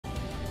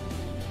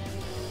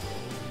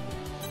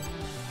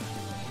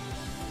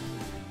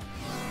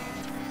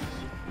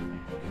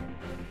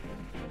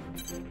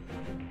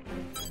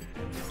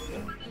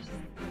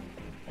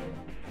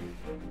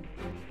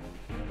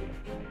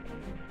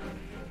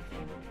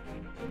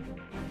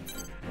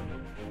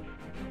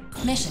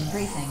Mission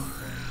briefing.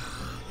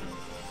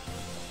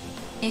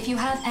 If you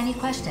have any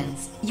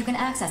questions, you can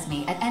access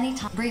me at any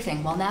time.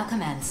 Briefing will now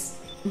commence.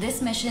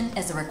 This mission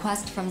is a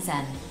request from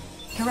Zen.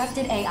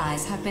 Corrupted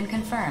AIs have been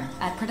confirmed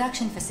at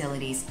production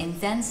facilities in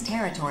Zen's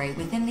territory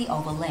within the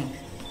Oval Link.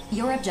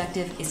 Your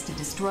objective is to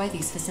destroy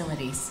these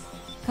facilities.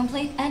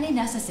 Complete any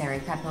necessary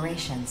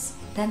preparations,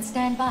 then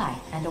stand by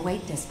and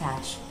await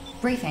dispatch.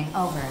 Briefing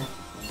over.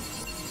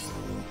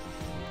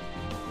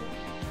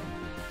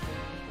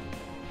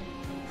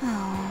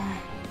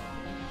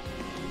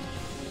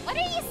 What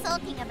are you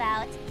sulking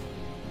about?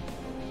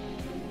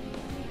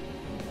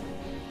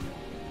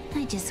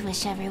 I just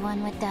wish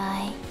everyone would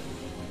die.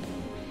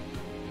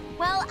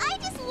 Well, I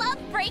just love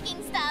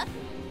breaking stuff.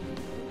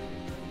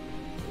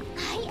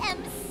 I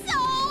am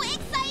so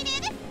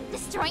excited!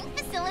 Destroying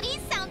facilities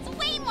sounds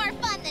way more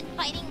fun than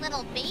fighting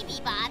little baby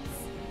bots.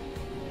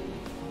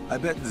 I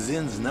bet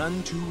Zen's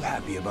none too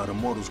happy about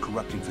immortals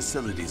corrupting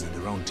facilities in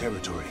their own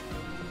territory.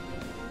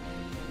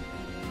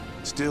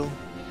 Still,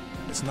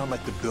 it's not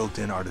like the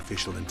built-in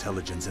artificial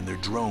intelligence and their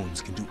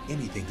drones can do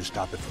anything to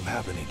stop it from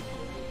happening.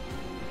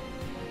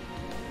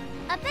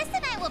 Abyss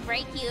and I will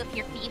break you if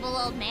your feeble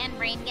old man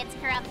brain gets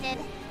corrupted.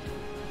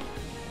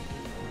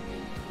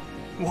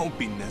 Won't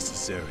be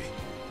necessary.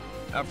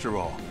 After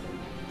all,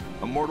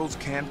 immortals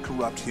can't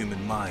corrupt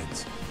human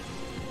minds.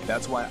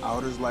 That's why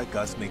outers like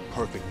us make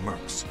perfect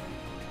mercs.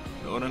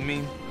 Know what I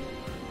mean?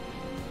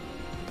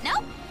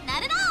 Nope,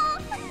 not at all!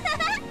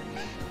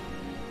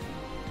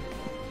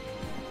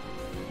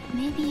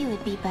 Maybe you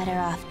would be better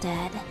off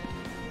dead.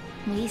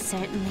 We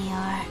certainly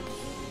are.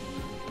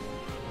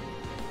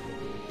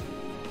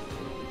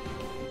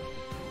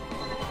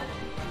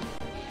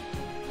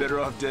 Better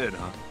off dead,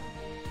 huh?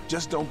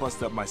 Just don't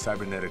bust up my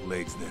cybernetic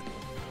legs then.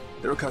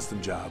 They're a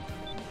custom job.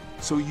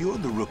 So you're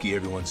the rookie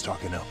everyone's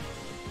talking up.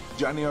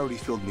 Johnny already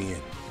filled me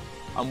in.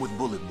 I'm with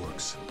Bullet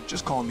Works.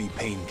 Just call me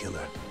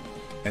Painkiller.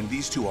 And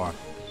these two are...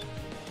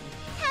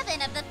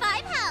 Heaven of the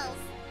Five Hells!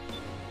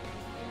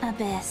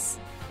 Abyss.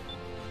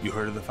 You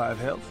heard of the Five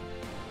Hells?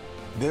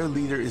 Their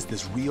leader is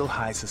this real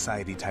high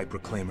society type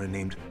proclaimer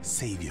named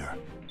Savior.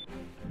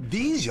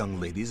 These young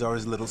ladies are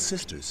his little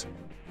sisters.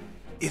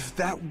 If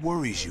that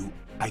worries you,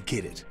 I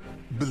get it.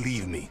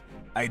 Believe me,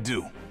 I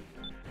do.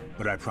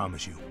 But I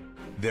promise you,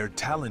 they're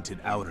talented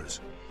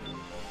outers.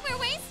 We're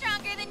way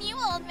stronger than you,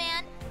 old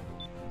man.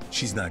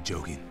 She's not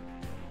joking.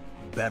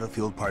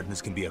 Battlefield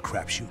partners can be a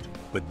crapshoot,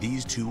 but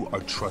these two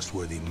are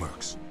trustworthy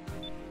mercs.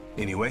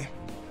 Anyway,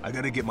 I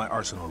gotta get my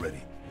arsenal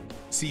ready.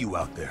 See you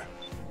out there.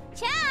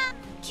 Ciao!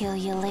 Kill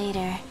you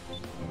later.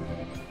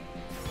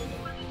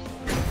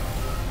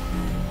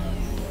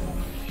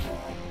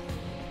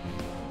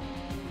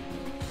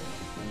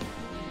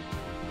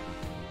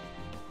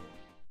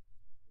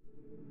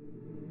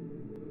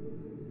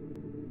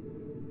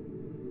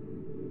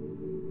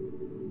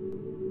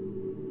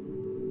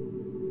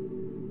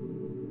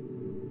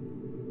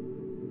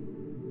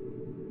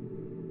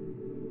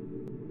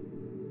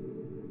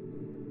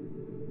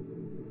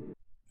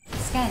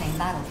 Scanning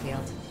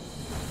battlefield.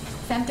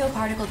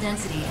 Femtoparticle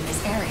density in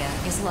this area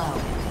is low.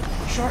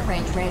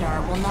 Short-range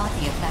radar will not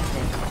be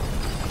affected.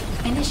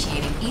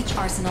 Initiating each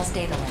arsenal's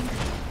data link.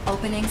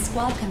 Opening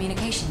squad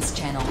communications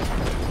channel.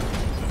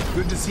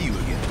 Good to see you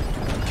again.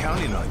 I'm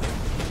counting on you.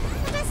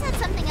 Abyss had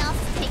something else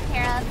to take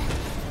care of.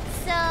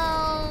 So,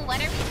 what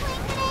are we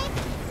playing today?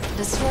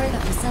 Destroy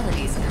the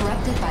facilities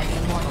corrupted by the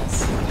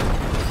immortals.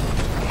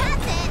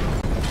 That's it!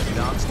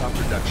 Non-stop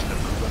production of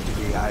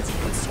corrupted AIs in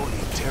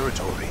consortium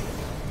territory.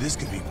 This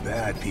could be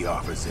bad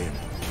PR for Zen.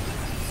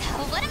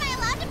 So what am I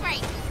allowed to break?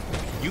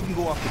 You can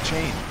go off the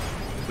chain,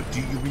 but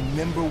do you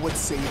remember what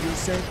Savior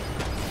said?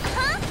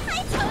 Huh?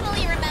 I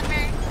totally remember.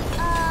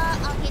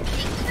 I'll get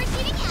dinged for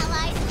cheating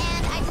allies,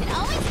 and I should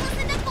always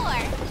listen to 4.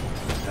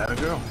 That a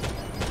girl.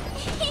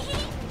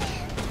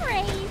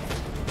 Praise.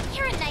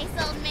 You're a nice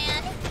old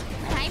man.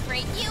 When I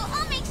break you,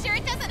 I'll make sure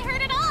it doesn't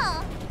hurt at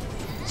all.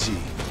 Gee,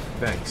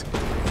 thanks.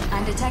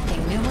 I'm detecting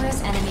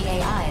numerous enemy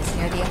AIs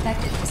near the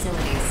affected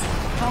facilities.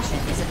 Caution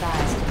is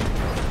advised.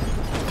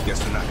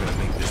 Guess we're not gonna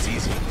make this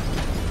easy.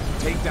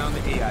 Take down the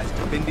AIs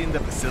defending the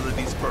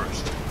facilities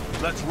first.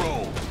 Let's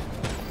roll.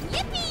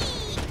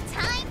 Yippee!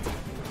 Time to...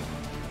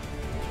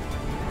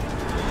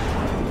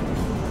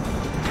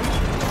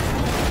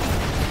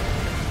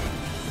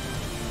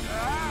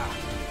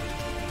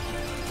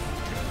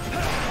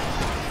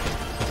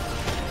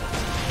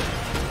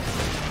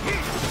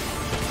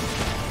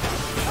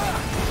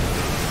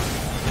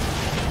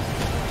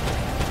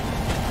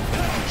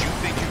 Did you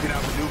think you could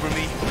outmaneuver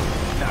me?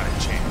 Not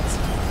a chance.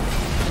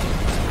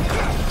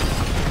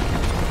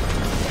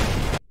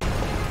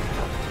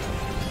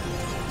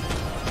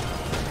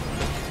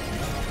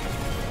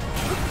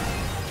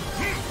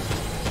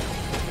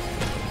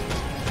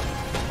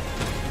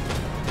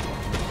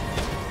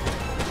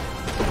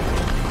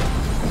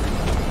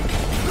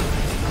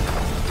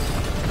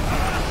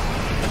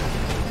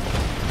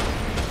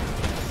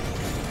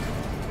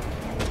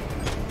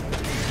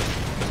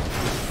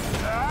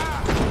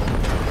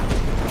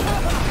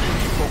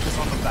 Focus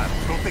on the battle.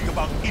 Don't think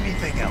about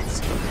anything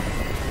else.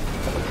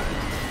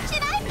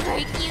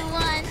 break you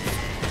once.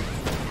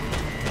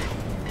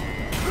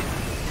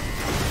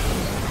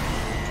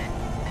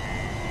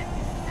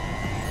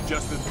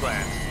 Just as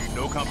planned.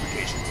 No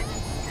complications.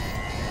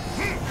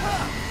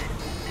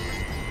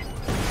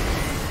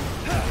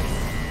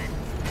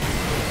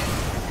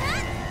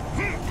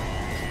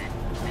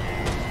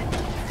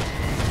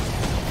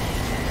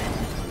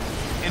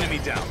 Enemy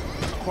down.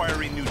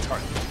 Acquiring new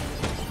target.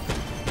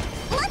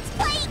 Let's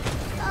play...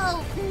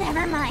 Oh,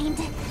 never mind.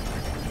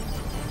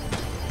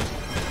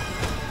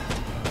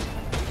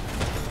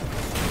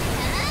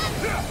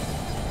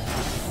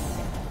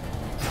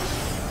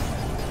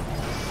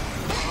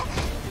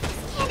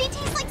 Candy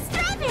tastes like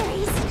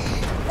strawberries.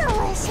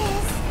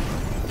 Delicious.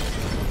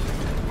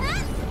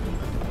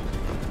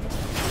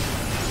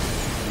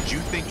 Did you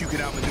think you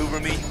could outmaneuver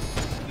me?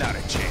 Not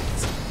a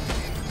chance.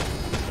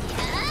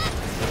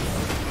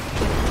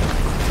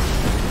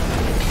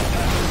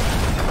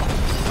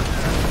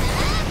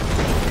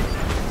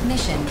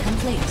 Mission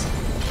complete.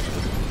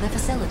 The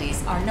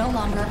facilities are no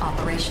longer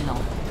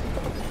operational.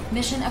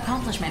 Mission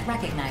accomplishment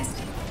recognized.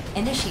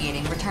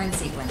 Initiating return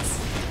sequence.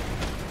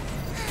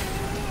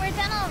 We're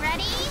done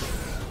already?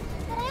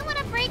 But I want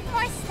to break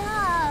more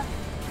stuff.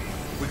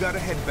 We gotta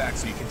head back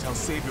so you can tell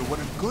Savior what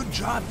a good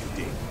job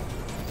you did.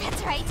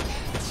 That's right.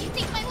 Do you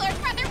think my Lord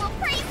Brother will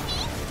praise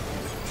me?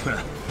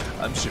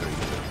 I'm sure you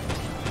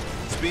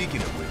will.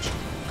 Speaking of which,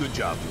 good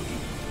job, Louis.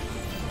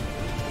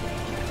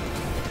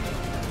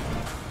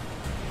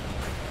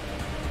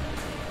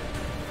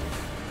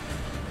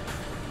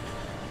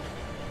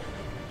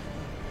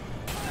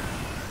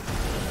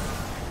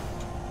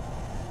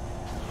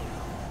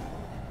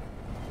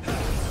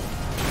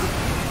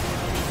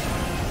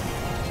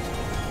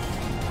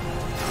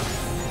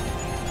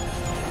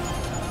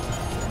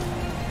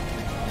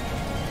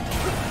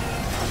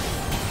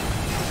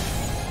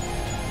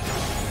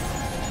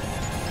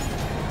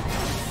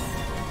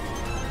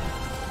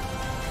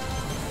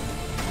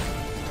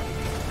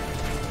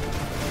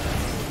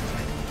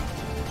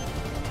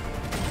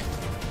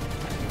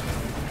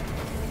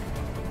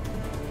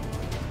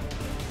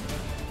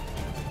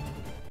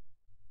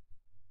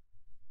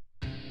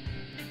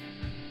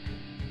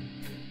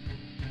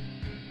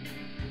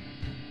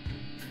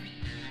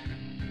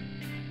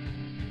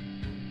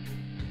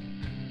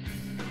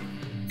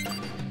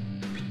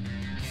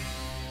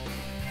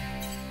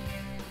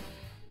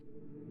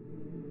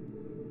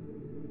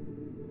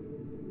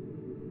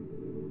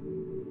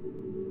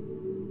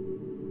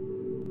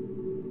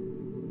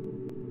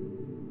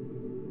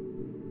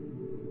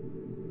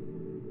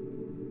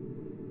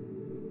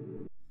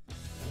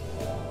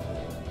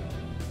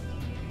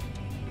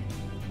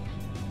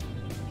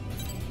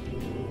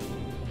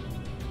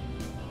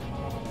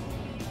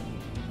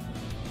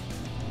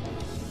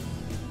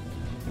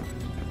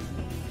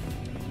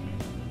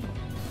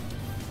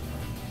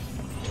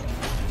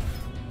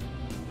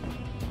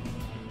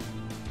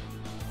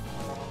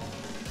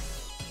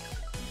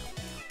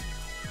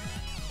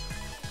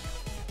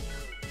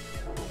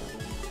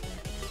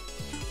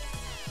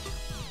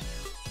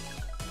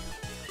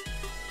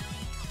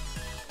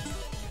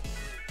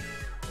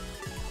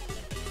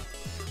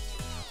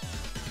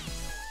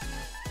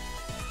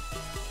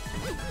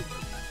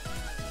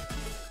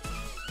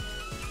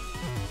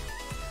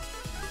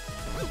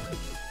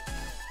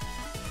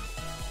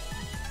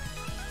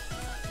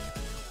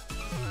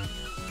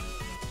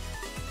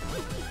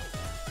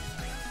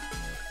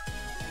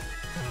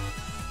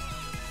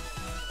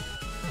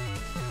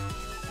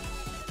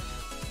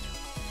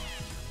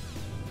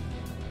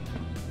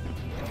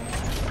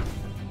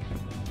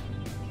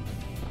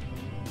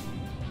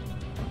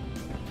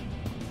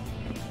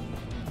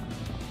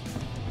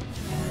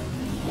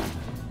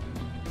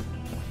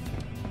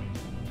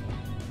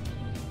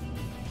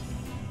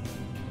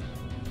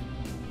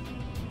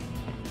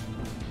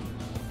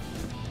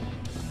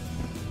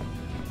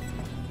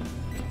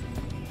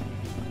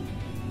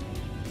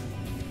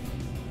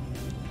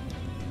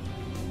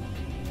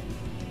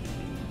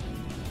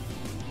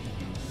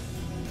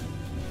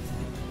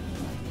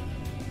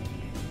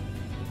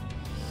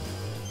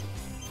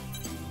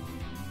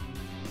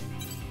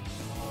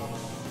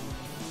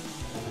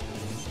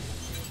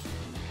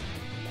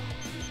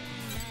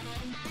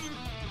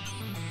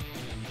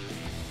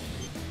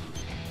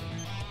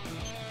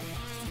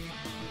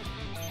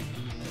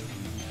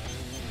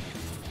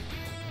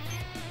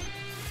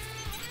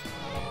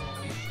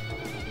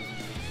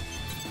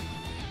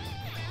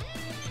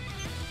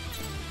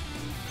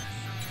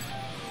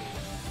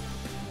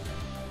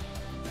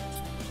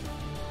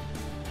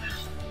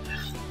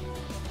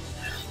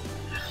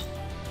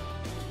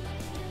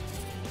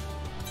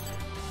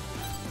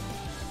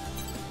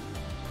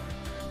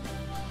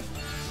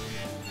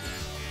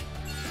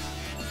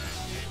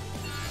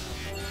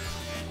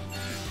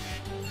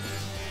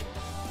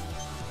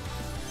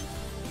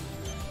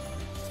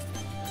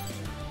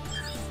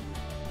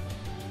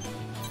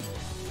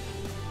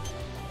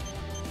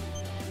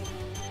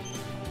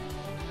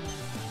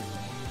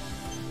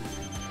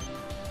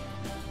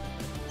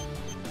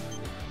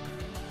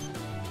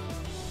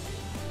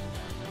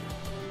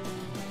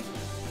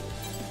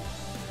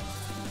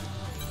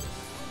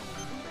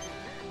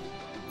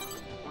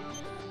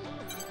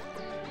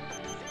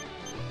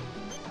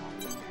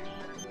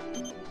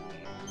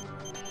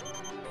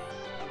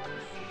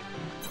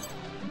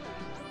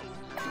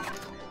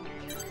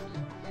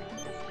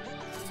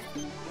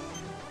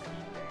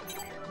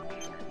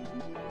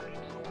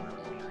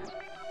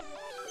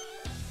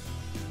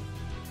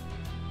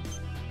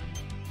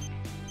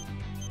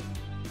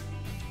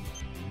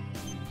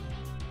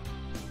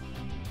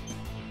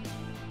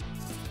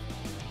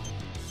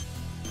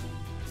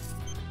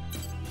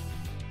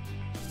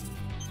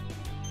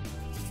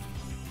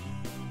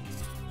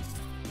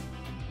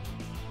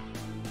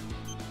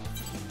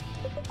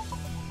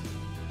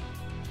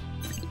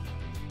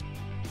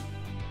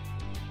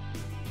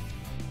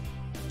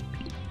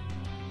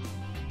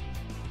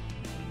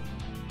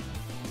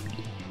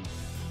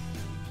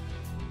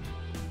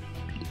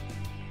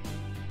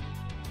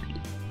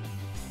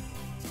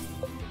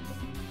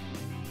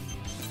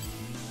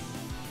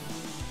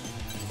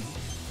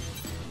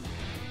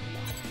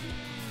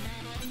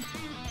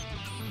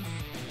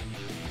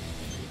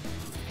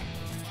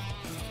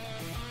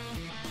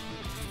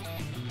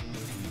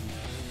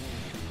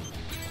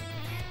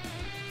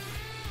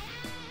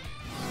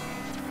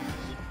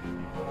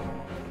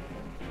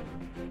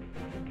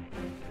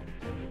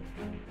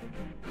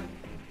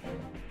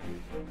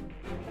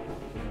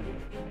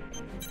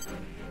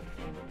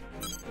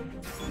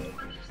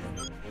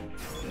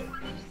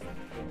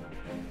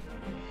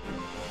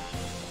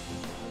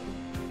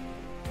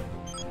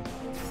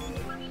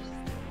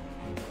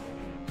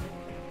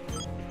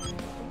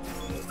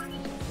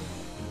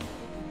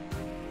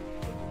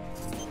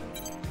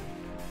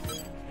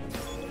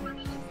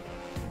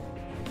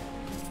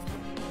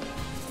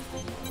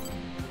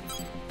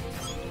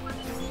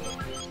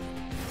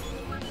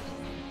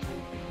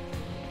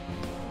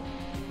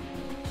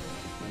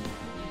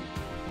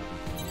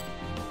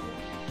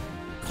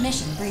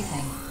 Mission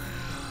briefing.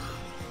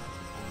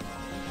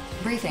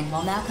 Briefing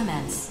will now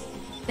commence.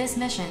 This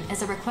mission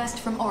is a request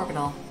from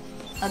Orbital.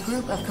 A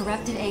group of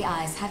corrupted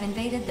AIs have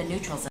invaded the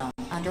neutral zone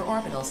under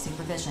Orbital's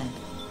supervision.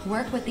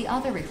 Work with the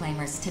other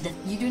reclaimers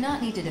to You do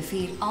not need to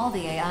defeat all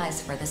the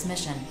AIs for this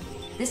mission.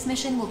 This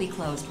mission will be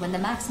closed when the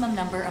maximum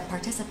number of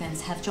participants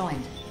have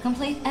joined.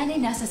 Complete any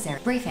necessary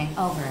briefing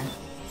over.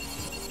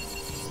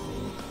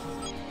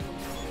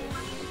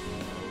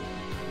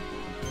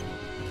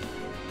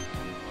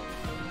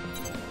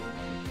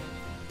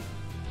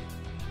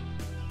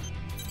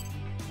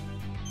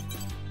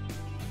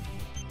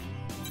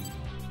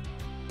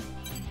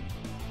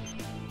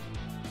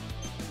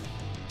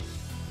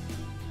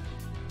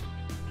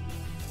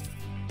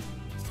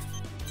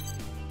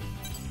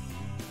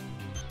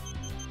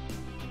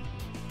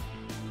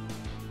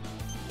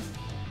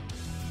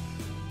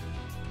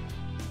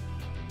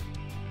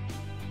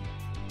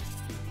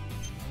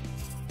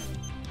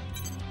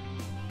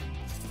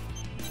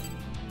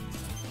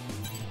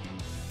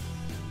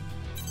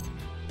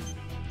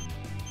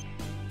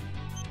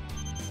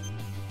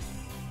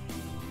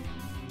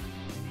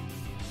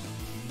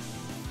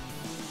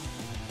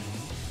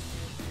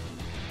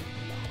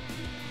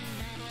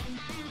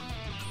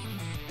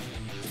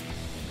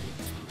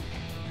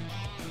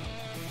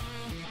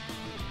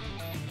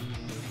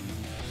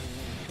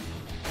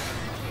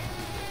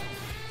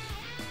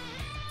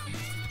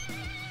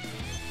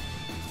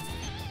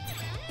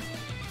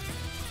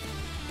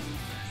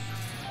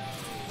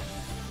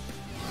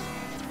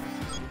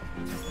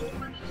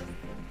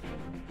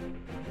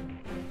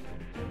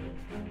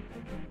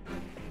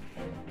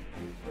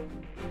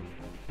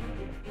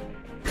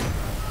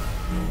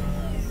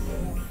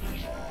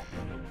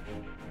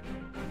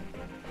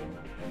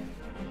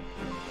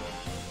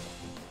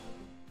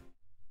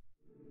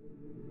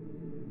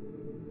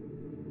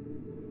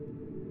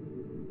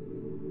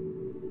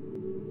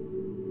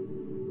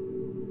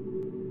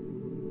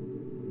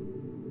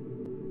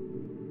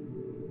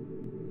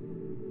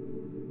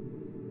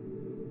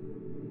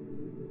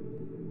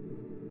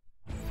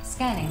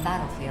 Scanning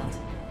battlefield.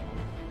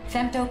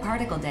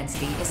 Femtoparticle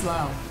density is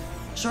low.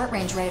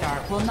 Short-range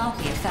radar will not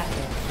be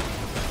affected.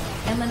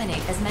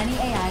 Eliminate as many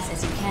AIs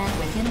as you can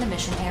within the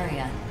mission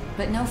area,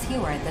 but no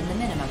fewer than the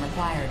minimum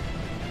required.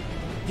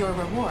 Your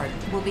reward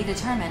will be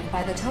determined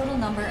by the total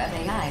number of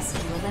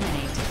AIs you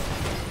eliminate.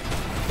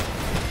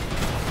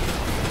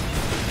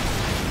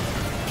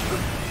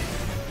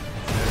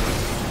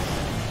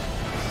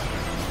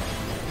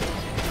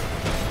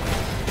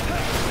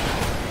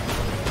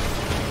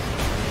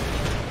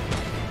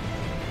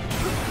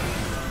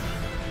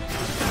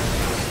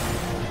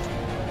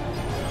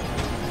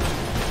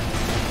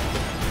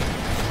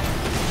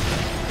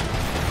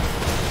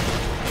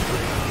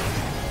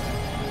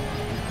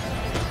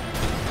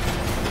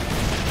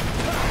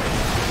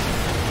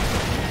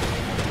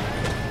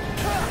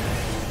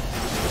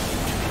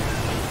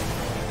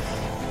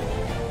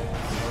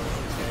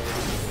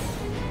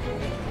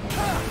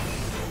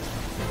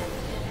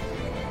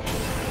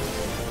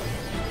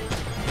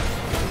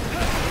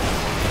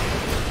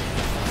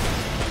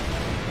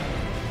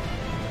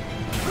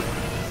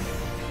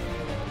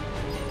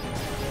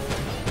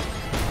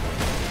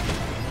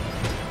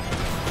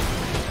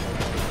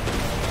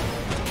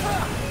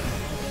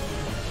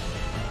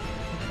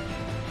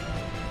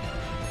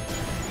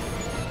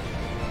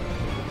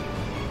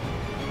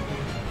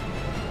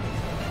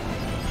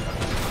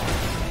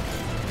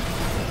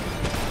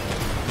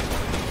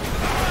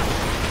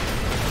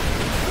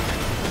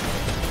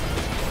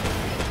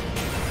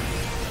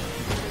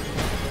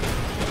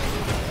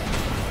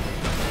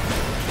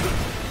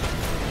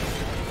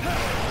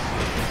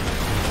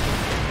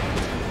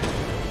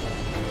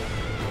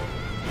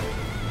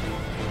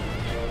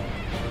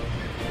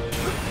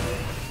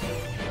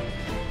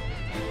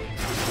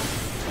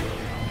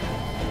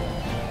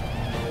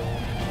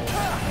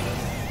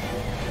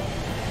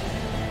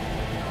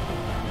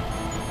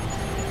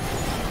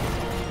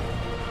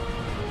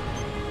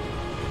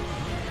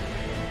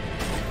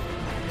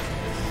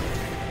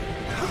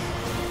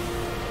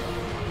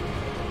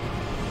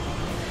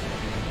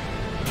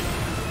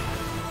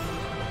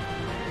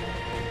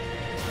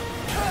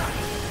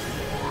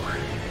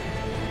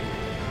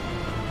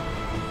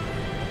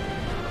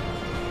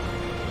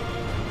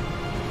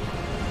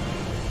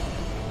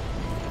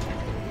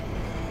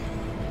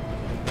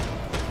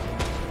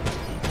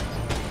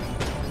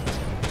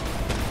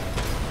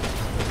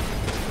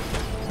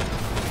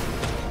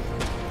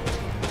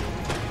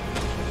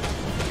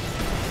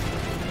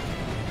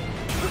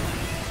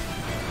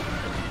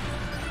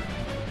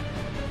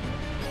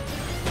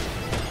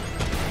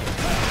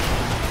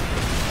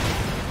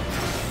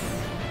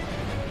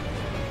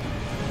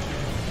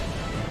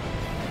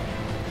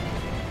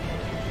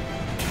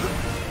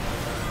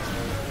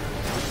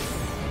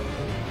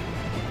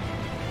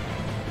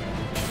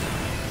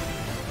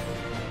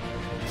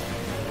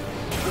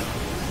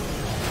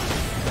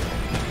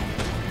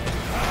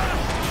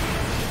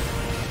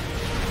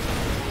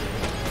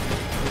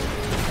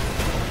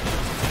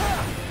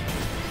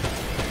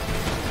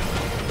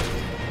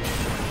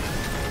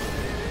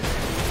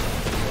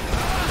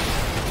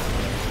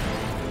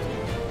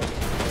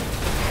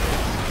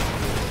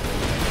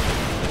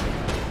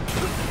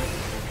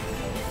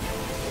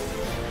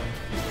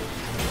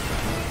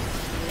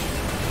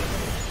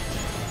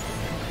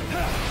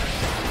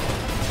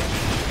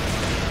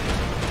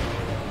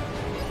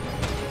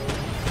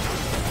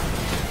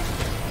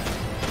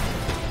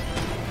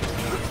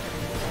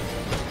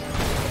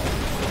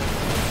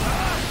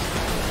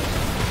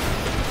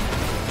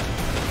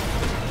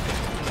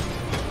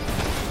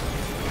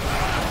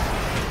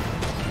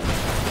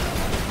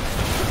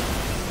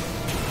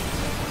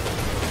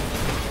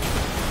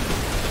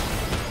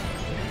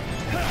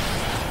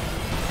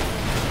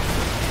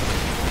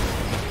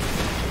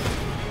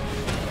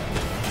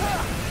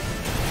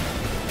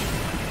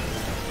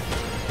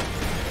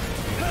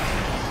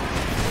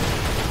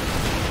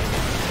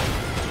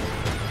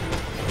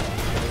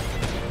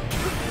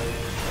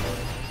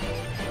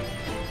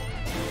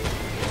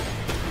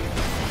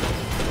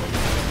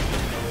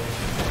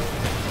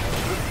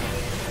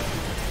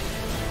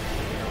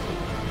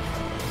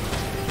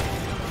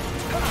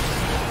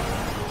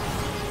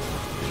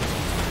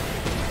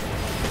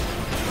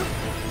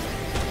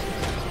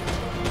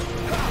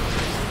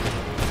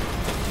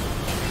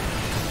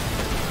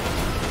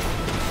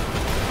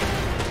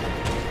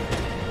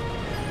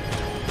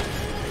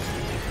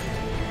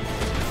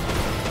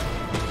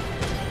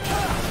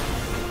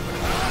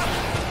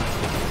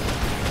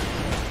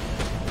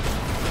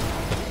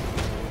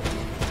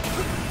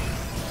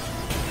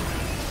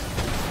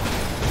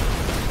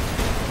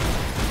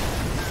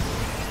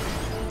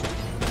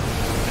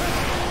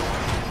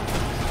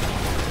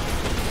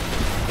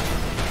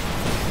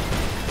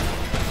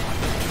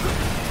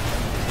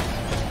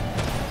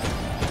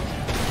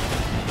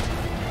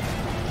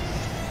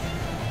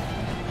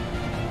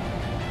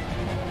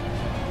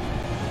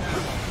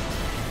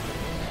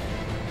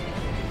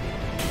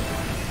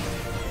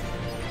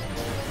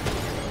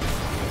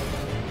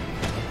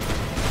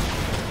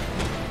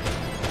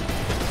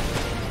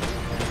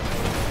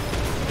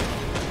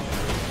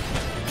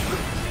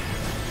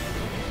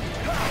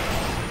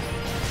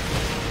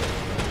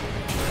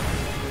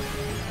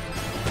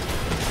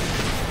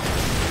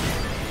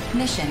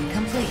 Mission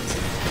complete.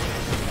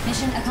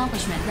 Mission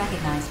accomplishment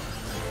recognized.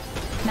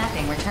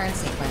 Mapping return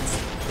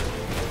sequence.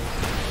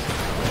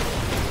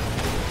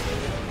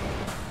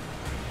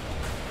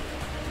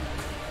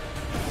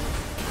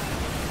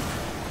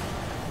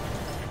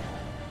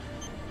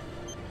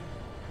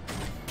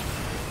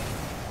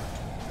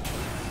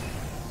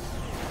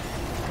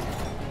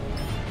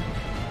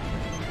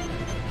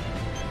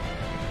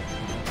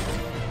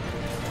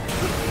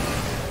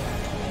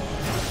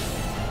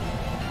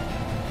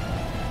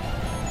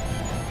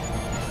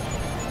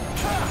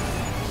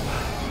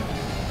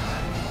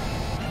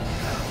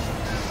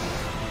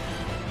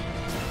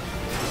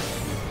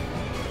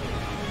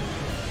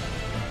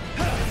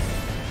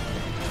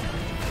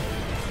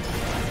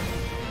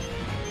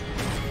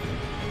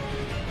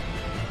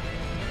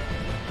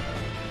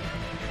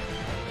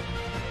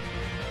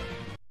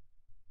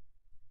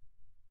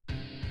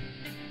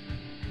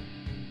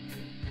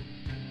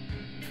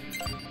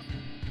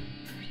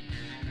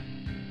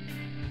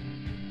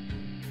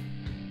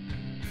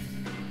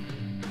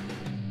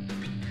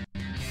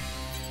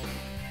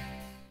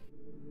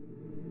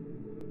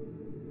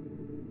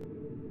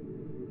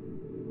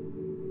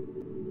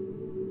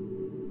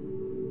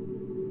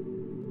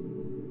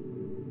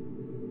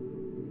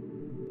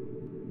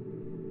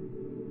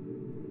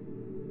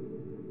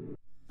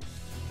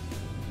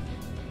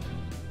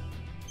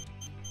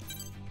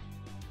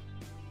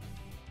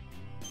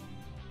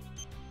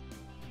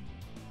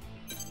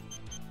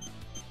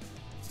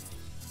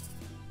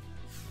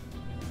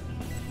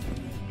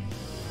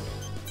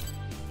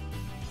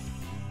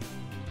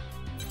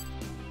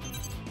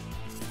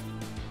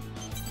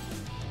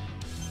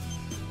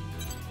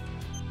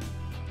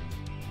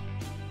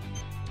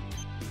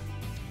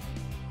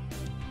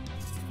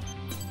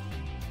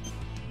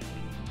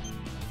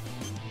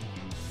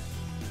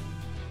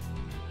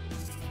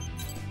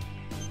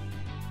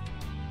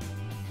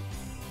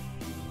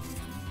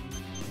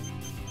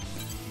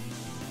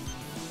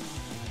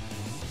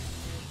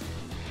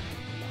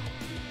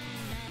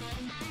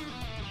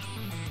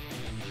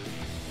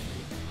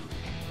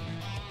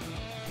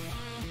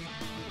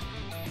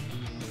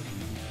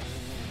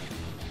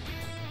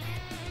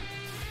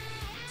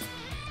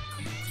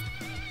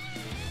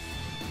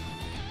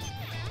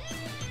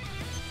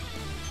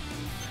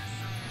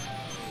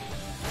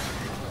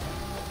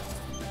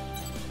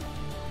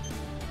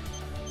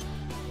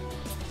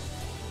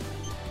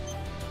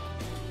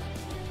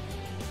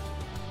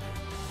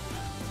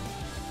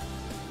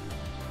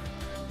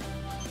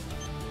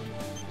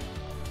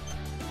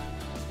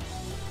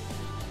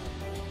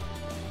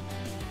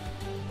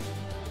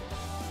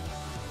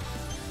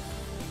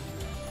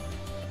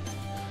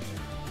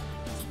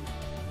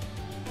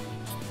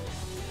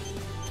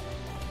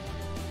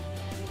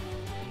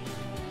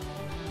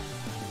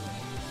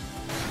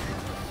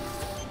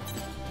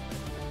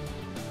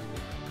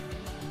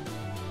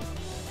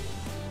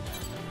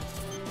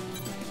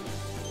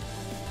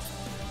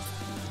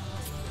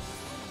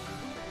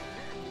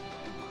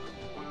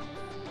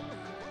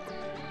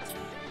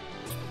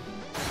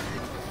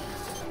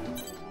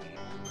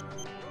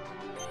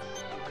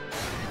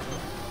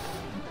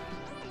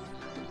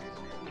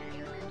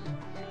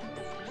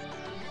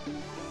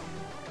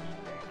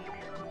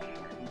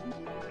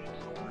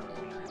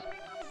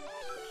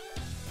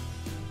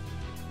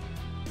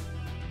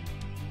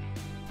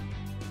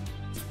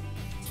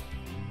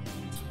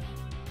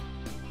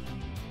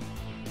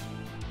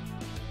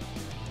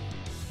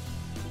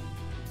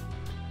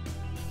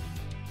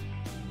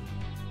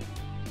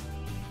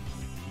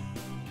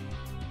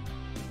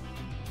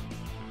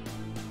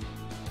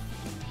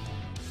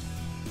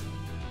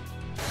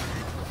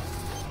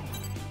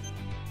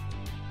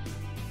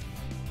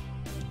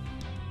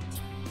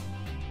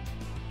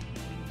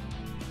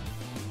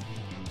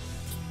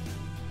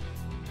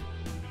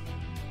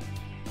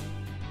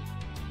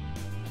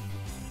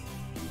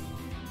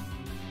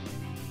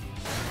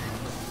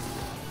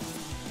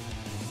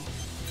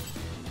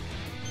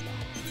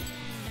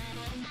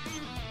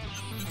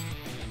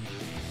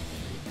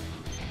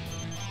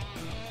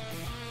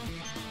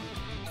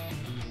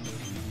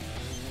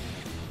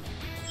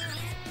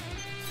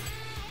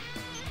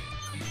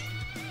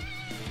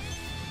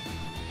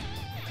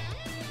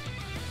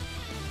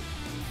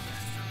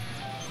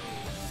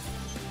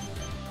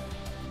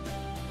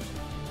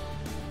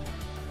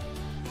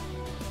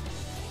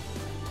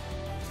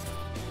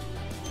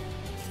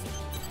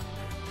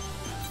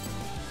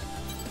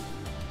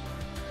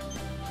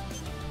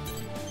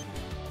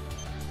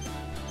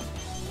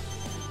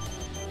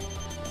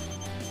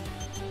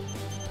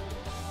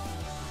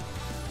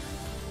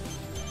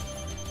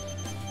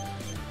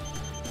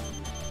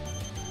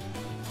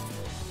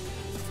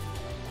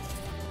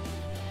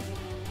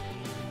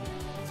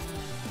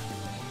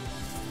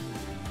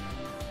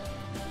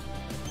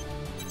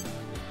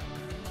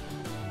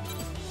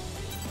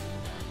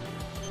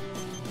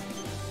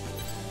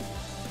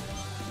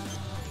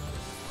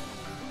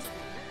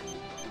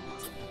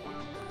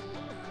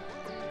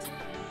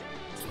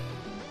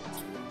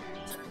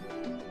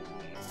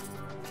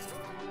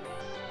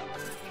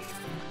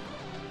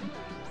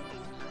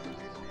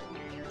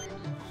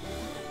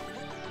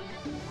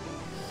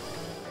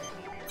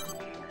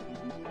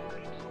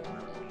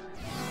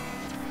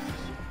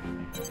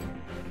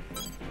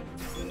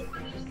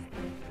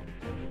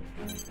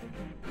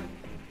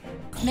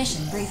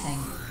 Mission briefing.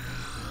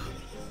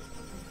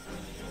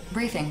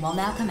 Briefing will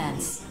now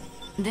commence.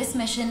 This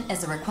mission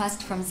is a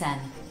request from Zen.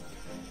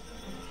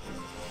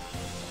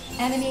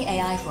 Enemy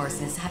AI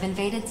forces have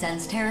invaded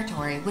Zen's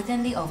territory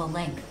within the Oval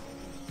Link.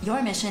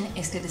 Your mission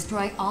is to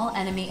destroy all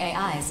enemy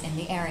AIs in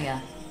the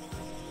area.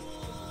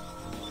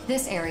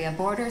 This area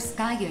borders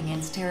Sky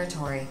Union's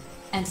territory,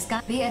 and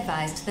be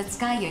advised that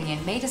Sky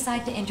Union may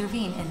decide to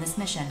intervene in this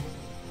mission.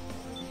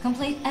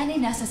 Complete any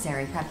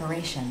necessary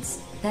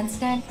preparations, then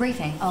stand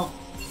briefing.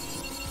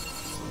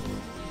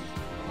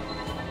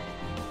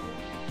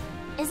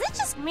 Is it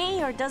just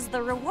me, or does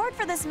the reward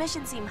for this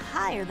mission seem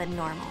higher than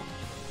normal?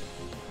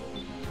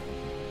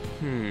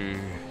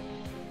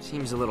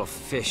 Seems a little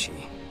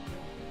fishy.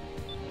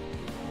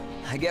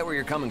 I get where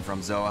you're coming from,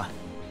 Zoa,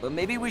 but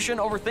maybe we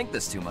shouldn't overthink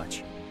this too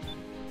much.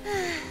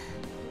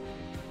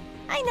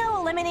 I know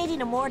eliminating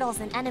immortals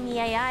and enemy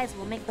AIs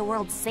will make the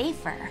world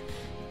safer,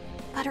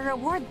 but a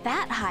reward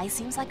that high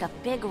seems like a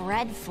big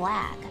red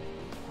flag.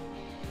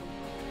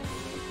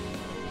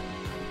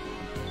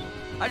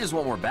 I just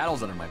want more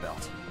battles under my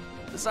belt.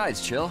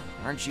 Besides, Chill,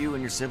 aren't you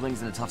and your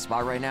siblings in a tough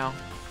spot right now?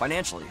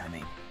 Financially, I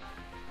mean.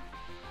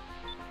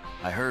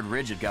 I heard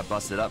Rigid got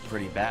busted up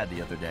pretty bad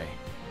the other day.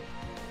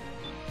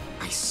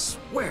 I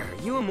swear,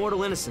 you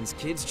Immortal Innocence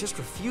kids just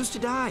refuse to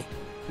die.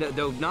 No,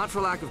 though not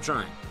for lack of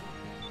trying.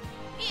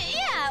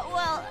 Yeah,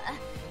 well,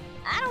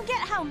 I don't get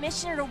how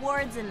mission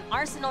rewards and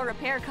arsenal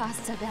repair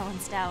costs are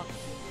balanced out.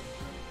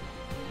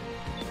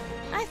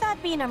 I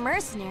thought being a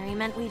mercenary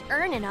meant we'd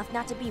earn enough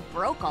not to be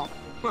broke all.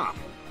 Well,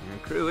 your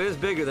crew is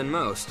bigger than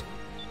most.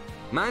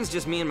 Mine's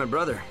just me and my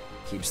brother.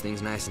 Keeps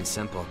things nice and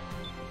simple.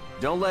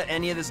 Don't let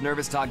any of this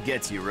nervous talk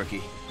get to you,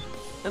 rookie.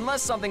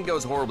 Unless something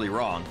goes horribly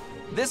wrong,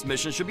 this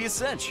mission should be a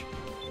cinch.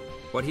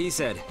 What he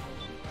said.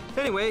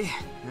 Anyway,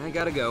 I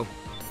gotta go.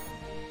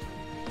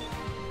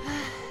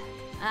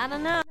 I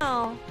don't know.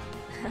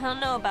 I don't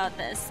know about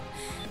this.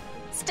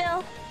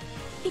 Still,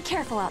 be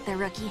careful out there,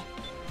 rookie.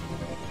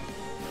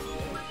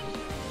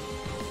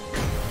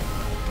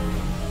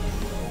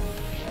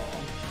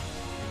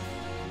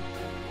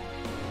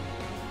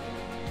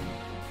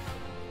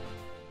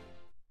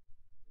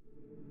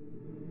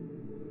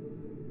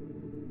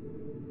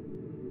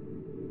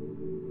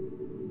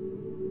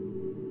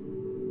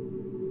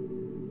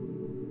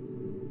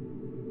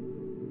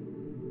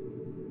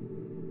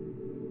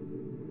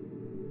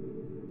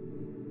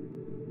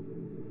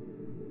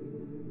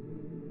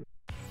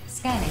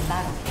 Scanning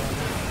battlefield.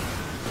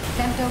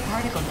 Femto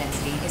particle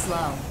density is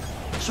low.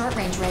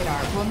 Short-range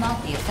radar will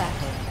not be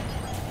affected.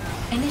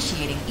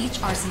 Initiating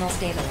each arsenal's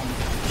data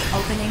link.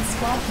 Opening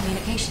squad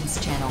communications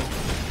channel.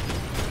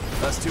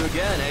 Us two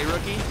again, eh,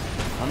 rookie?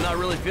 I'm not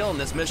really feeling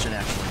this mission,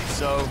 actually,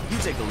 so you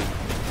take the lead.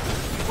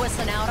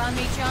 Whistling out on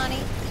me, Johnny?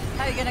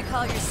 How you gonna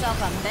call yourself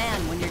a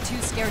man when you're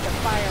too scared to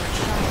fire a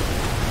shot?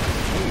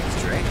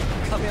 Jeez,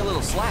 Drake, cut me a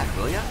little slack,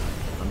 will ya?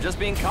 I'm just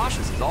being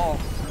cautious is all.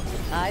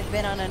 I've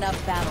been on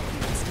enough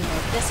battlefields to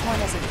know this one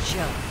is a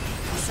joke.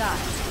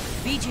 Besides,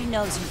 BG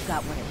knows you've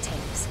got what it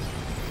takes.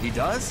 He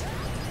does?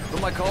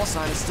 But my call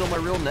sign is still my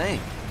real name.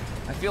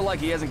 I feel like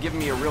he hasn't given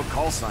me a real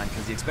call sign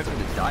because he expects me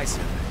to die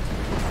soon.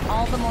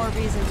 All the more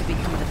reason to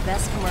become the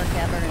best merc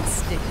ever and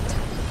stick it to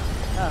it.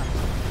 Oh,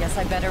 guess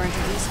I better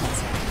introduce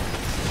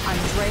myself. I'm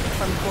Drake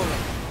from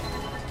Bullet.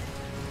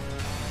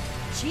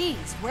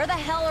 Jeez, where the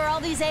hell are all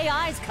these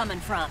AIs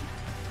coming from?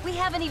 We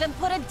haven't even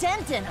put a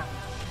dent in them.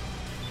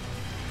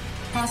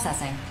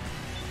 Processing.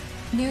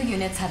 New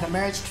units have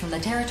emerged from the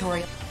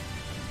territory.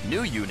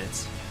 New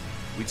units?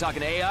 We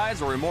talking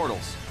AIs or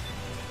Immortals?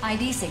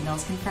 ID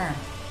signals confirmed.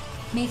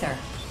 Neither.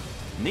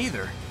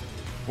 Neither?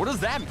 What does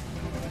that mean?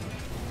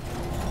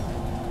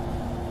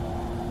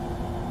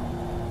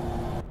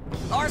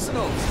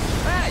 Arsenals!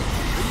 Hey!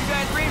 Are you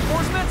guys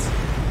reinforcements?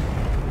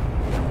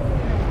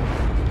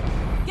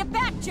 Get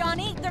back,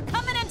 Johnny! They're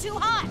coming in too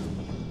hot!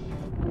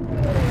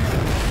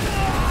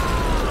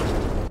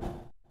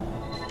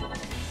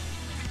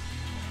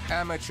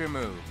 Amateur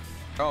move.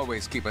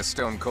 Always keep a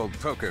stone-cold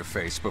poker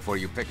face before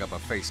you pick up a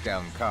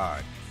face-down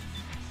card.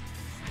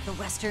 The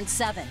Western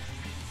 7.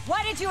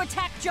 Why did you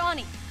attack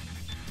Johnny?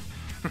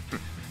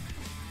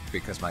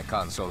 Because my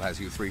console has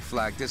you three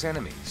flagged as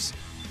enemies.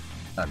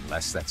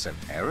 Unless that's an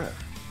error.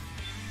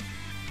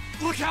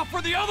 Look out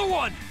for the other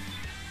one!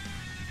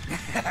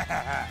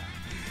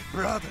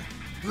 Brother,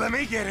 let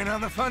me get in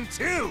on the fun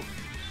too!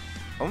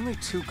 Only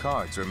 2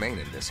 cards remain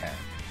in this hand.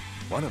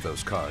 One of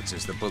those cards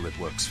is the Bullet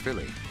Works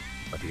filly,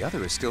 but the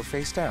other is still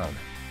face down.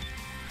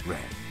 Red,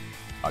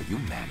 are you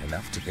man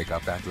enough to pick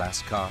up that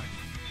last card?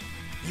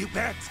 You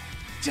bet!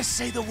 Just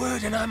say the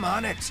word and I'm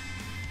on it!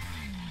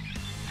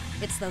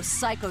 It's those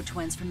Psycho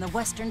Twins from the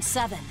Western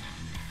 7.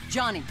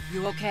 Johnny,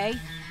 you okay?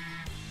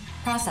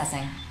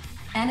 Processing.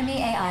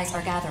 Enemy AIs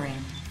are gathering.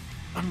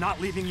 I'm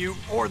not leaving you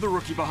or the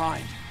rookie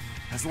behind.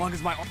 As long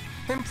as my...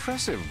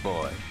 Impressive,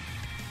 boy.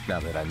 Now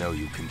that I know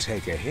you can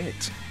take a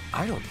hit,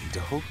 I don't need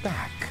to hold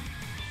back.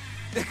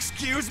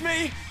 Excuse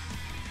me?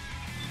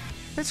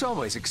 It's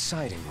always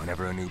exciting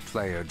whenever a new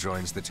player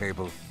joins the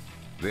table.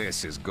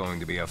 This is going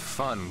to be a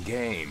fun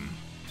game.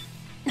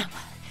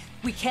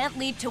 We can't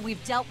leave till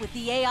we've dealt with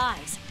the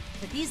AIs.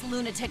 But these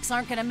lunatics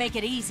aren't gonna make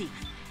it easy.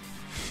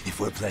 If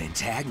we're playing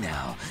tag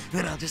now,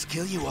 then I'll just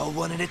kill you all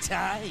one at a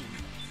time.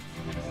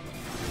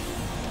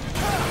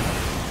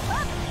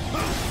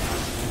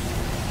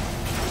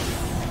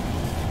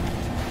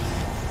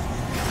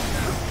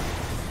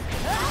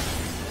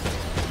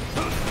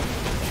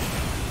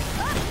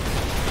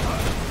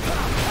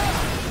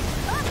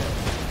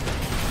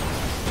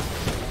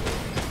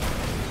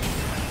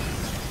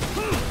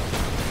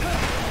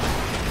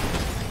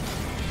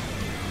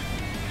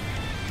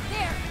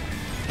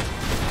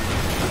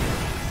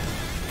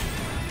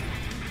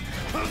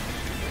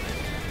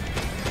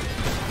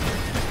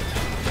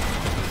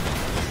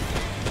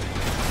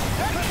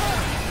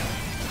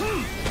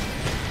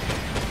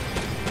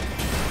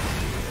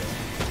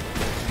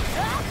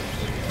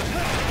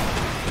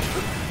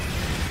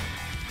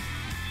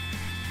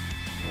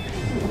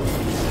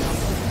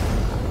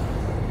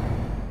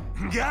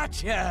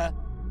 Gotcha!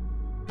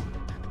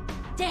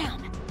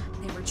 Damn!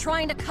 They were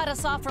trying to cut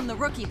us off from the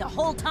rookie the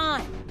whole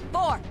time.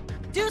 Thor,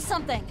 do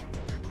something!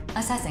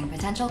 Assessing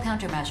potential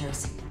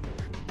countermeasures.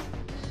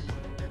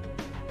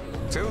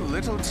 Too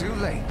little, too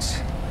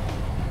late.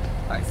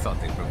 I thought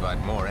they'd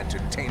provide more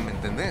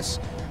entertainment than this.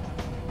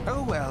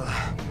 Oh well.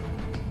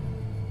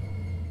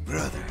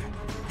 Brother,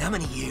 how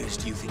many years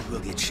do you think we'll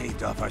get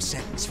shaved off our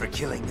sentence for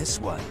killing this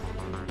one?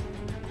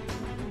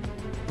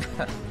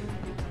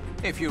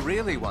 If you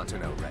really want to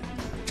know, Red,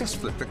 just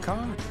flip the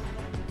card.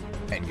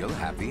 And you'll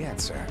have the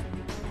answer.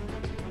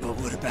 But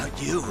what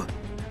about you?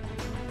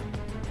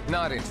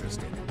 Not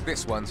interested.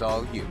 This one's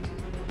all you.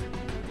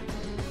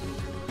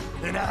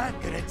 Then I'm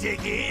gonna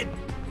dig in.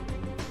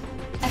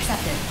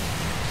 Accepted.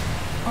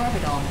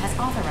 Orbital has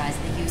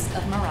authorized the use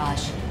of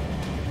Mirage.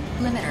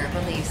 Limiter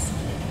release.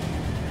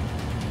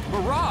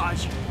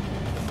 Mirage?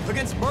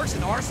 Against mercs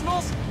and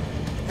arsenals?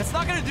 That's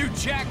not gonna do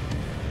jack.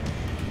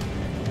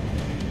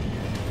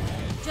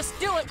 Just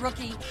do it,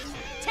 rookie!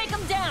 Take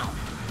him down!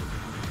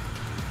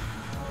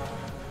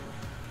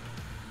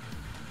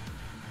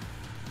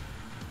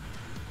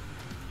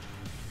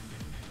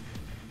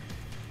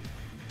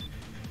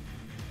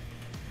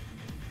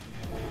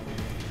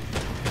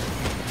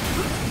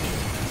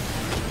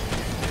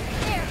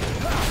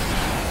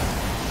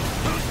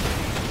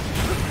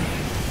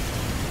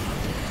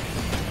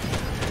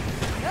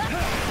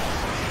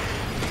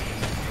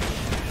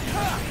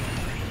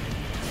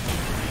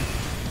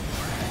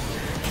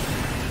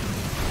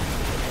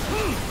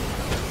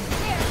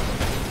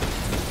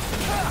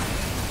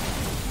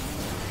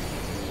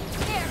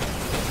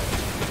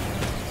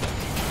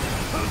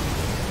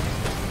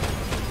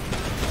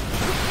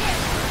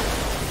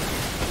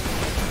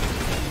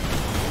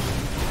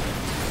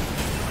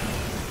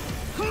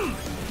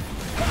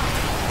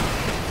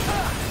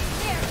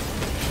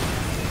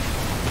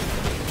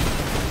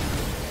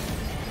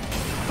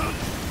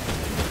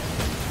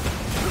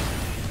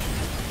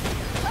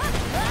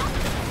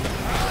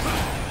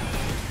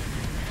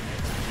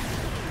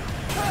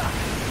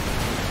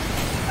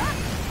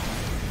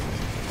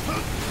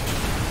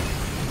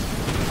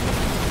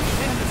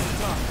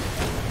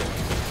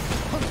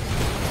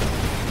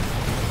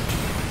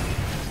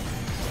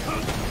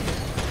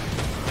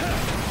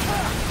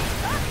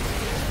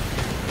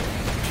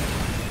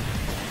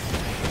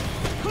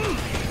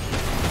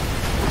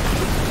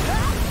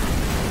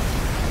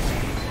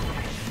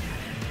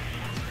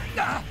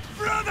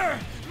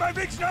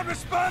 Not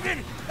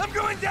responding! I'm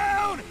going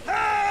down!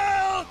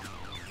 Help!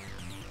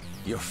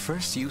 Your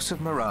first use of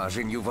Mirage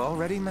and you've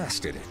already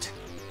mastered it.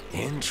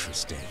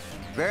 Interesting.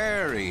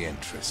 Very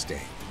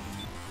interesting.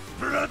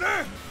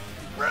 Brother!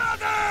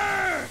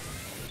 Brother!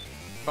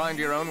 Find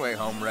your own way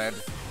home, Red.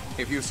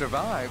 If you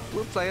survive,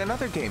 we'll play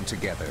another game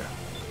together.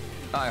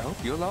 I hope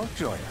you'll all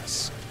join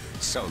us.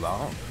 So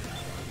long.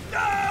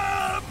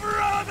 Ah,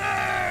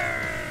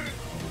 brother!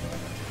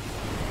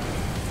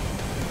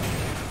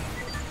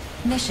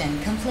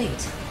 Mission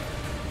complete.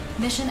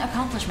 Mission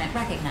accomplishment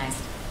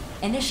recognized.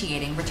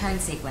 Initiating return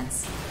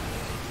sequence.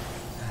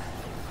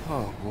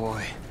 Oh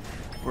boy.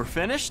 We're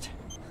finished?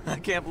 I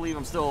can't believe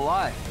I'm still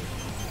alive.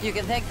 You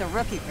can thank the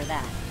rookie for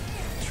that.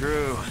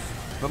 True.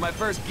 But my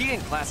first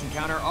Gideon class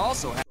encounter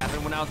also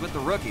happened when I was with the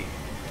rookie.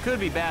 Could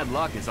be bad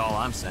luck is all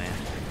I'm saying.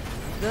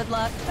 Good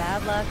luck,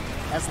 bad luck,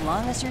 as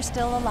long as you're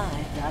still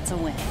alive, that's a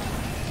win.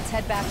 Let's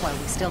head back while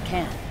we still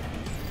can.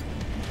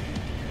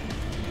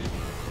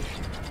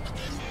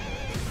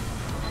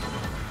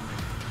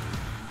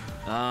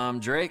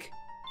 Drake?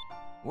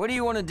 What do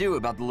you want to do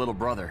about the little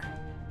brother?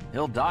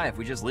 He'll die if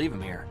we just leave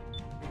him here.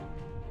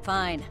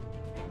 Fine.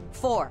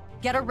 4,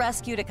 get a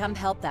rescue to come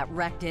help that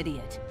wrecked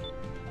idiot.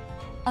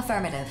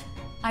 Affirmative.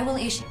 I will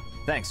issue...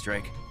 Thanks,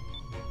 Drake.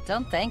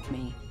 Don't thank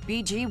me.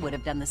 BG would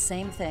have done the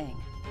same thing.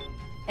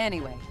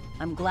 Anyway,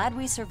 I'm glad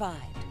we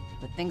survived,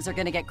 but things are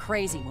gonna get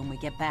crazy when we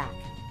get back.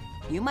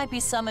 You might be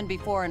summoned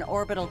before an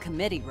orbital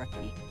committee,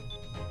 rookie.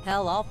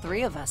 Hell, all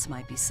 3 of us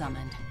might be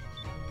summoned.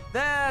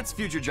 That's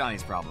future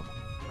Johnny's problem.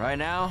 Right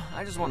now,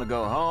 I just want to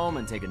go home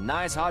and take a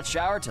nice hot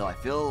shower till I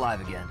feel alive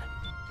again.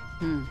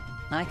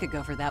 I could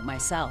go for that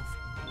myself.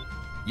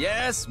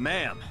 Yes,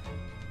 ma'am.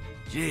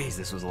 Jeez,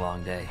 this was a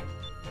long day.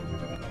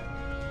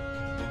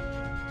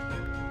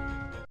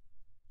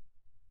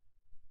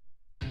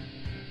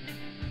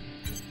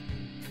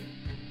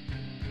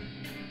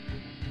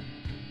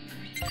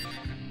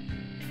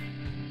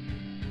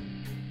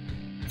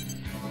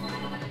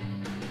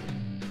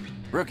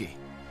 Rookie,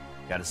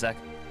 got a sec?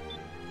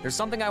 There's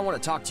something I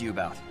want to talk to you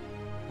about.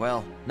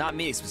 Well, not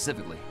me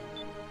specifically.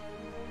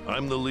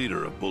 I'm the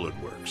leader of Bullet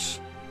Works.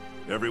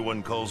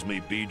 Everyone calls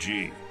me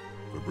BG,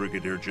 for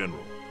Brigadier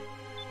General.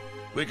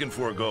 We can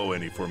forego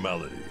any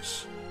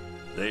formalities.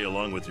 They,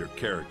 along with your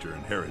character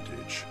and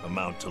heritage,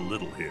 amount to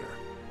little here.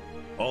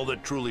 All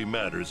that truly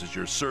matters is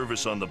your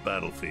service on the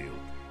battlefield.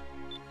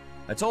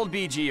 I told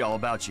BG all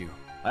about you.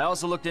 I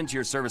also looked into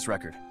your service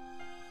record.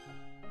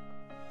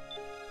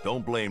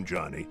 Don't blame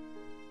Johnny.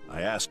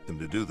 I asked him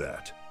to do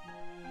that.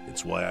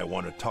 It's why I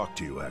want to talk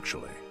to you,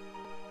 actually.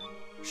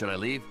 Should I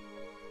leave?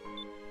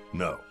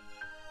 No.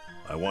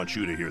 I want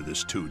you to hear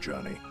this too,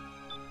 Johnny.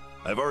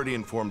 I've already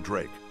informed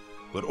Drake,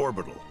 but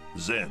Orbital,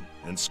 Zen,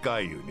 and Sky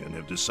Union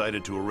have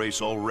decided to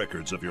erase all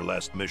records of your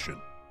last mission.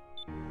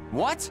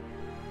 What?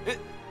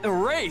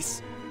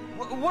 Erase?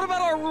 What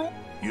about our...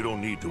 You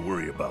don't need to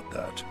worry about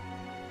that.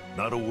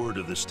 Not a word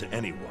of this to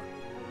anyone.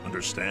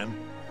 Understand?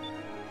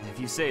 If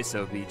you say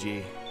so,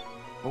 BG.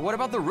 But what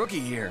about the rookie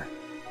here?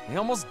 He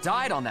almost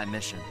died on that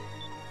mission.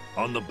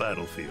 On the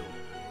battlefield,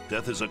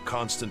 death is a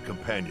constant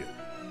companion.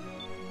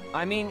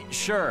 I mean,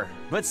 sure,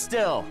 but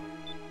still.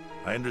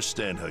 I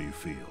understand how you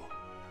feel,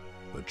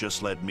 but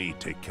just let me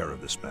take care of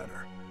this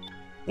matter.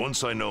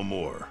 Once I know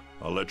more,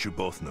 I'll let you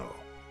both know.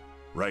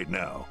 Right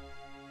now,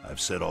 I've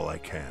said all I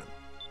can.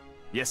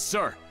 Yes,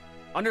 sir.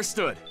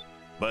 Understood.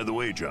 By the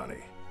way,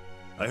 Johnny,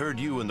 I heard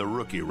you and the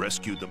rookie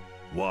rescued them.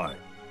 Why?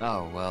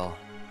 Oh, well,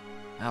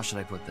 how should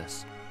I put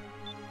this?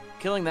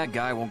 Killing that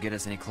guy won't get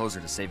us any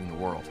closer to saving the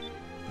world.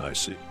 I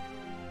see.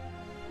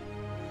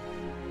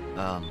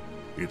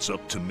 It's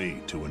up to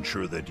me to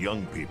ensure that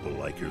young people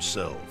like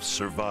yourselves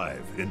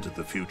survive into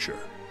the future.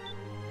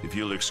 If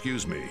you'll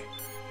excuse me.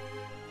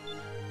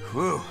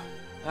 Whew,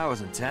 that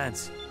was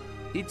intense.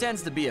 He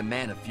tends to be a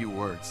man of few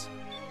words.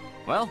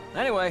 Well,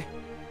 anyway,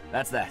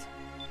 that's that.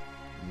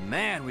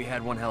 Man, we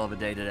had one hell of a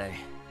day today.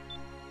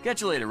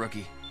 Catch you later,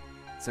 rookie.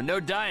 So no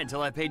die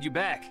until I paid you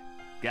back.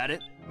 Got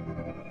it?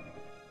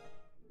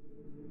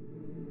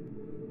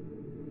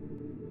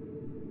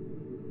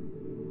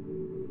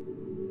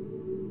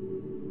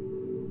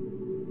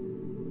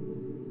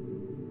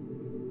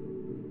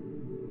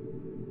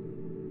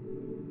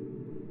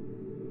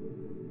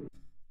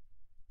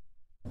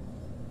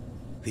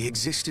 The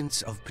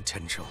existence of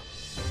potential.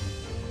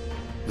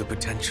 The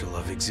potential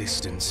of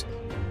existence.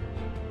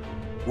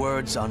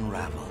 Words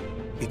unravel,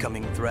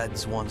 becoming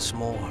threads once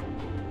more.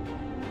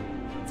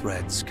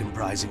 Threads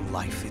comprising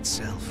life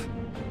itself.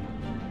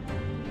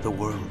 The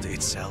world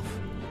itself.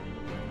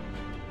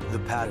 The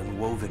pattern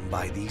woven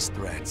by these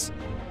threads.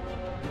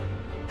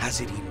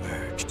 Has it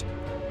emerged?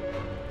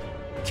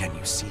 Can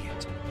you see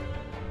it?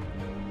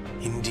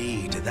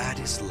 Indeed, that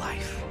is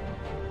life.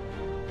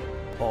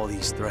 All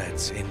these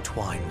threads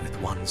entwine with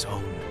one's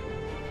own.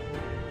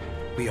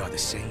 We are the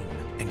same,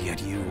 and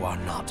yet you are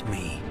not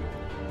me.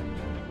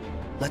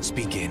 Let's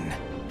begin.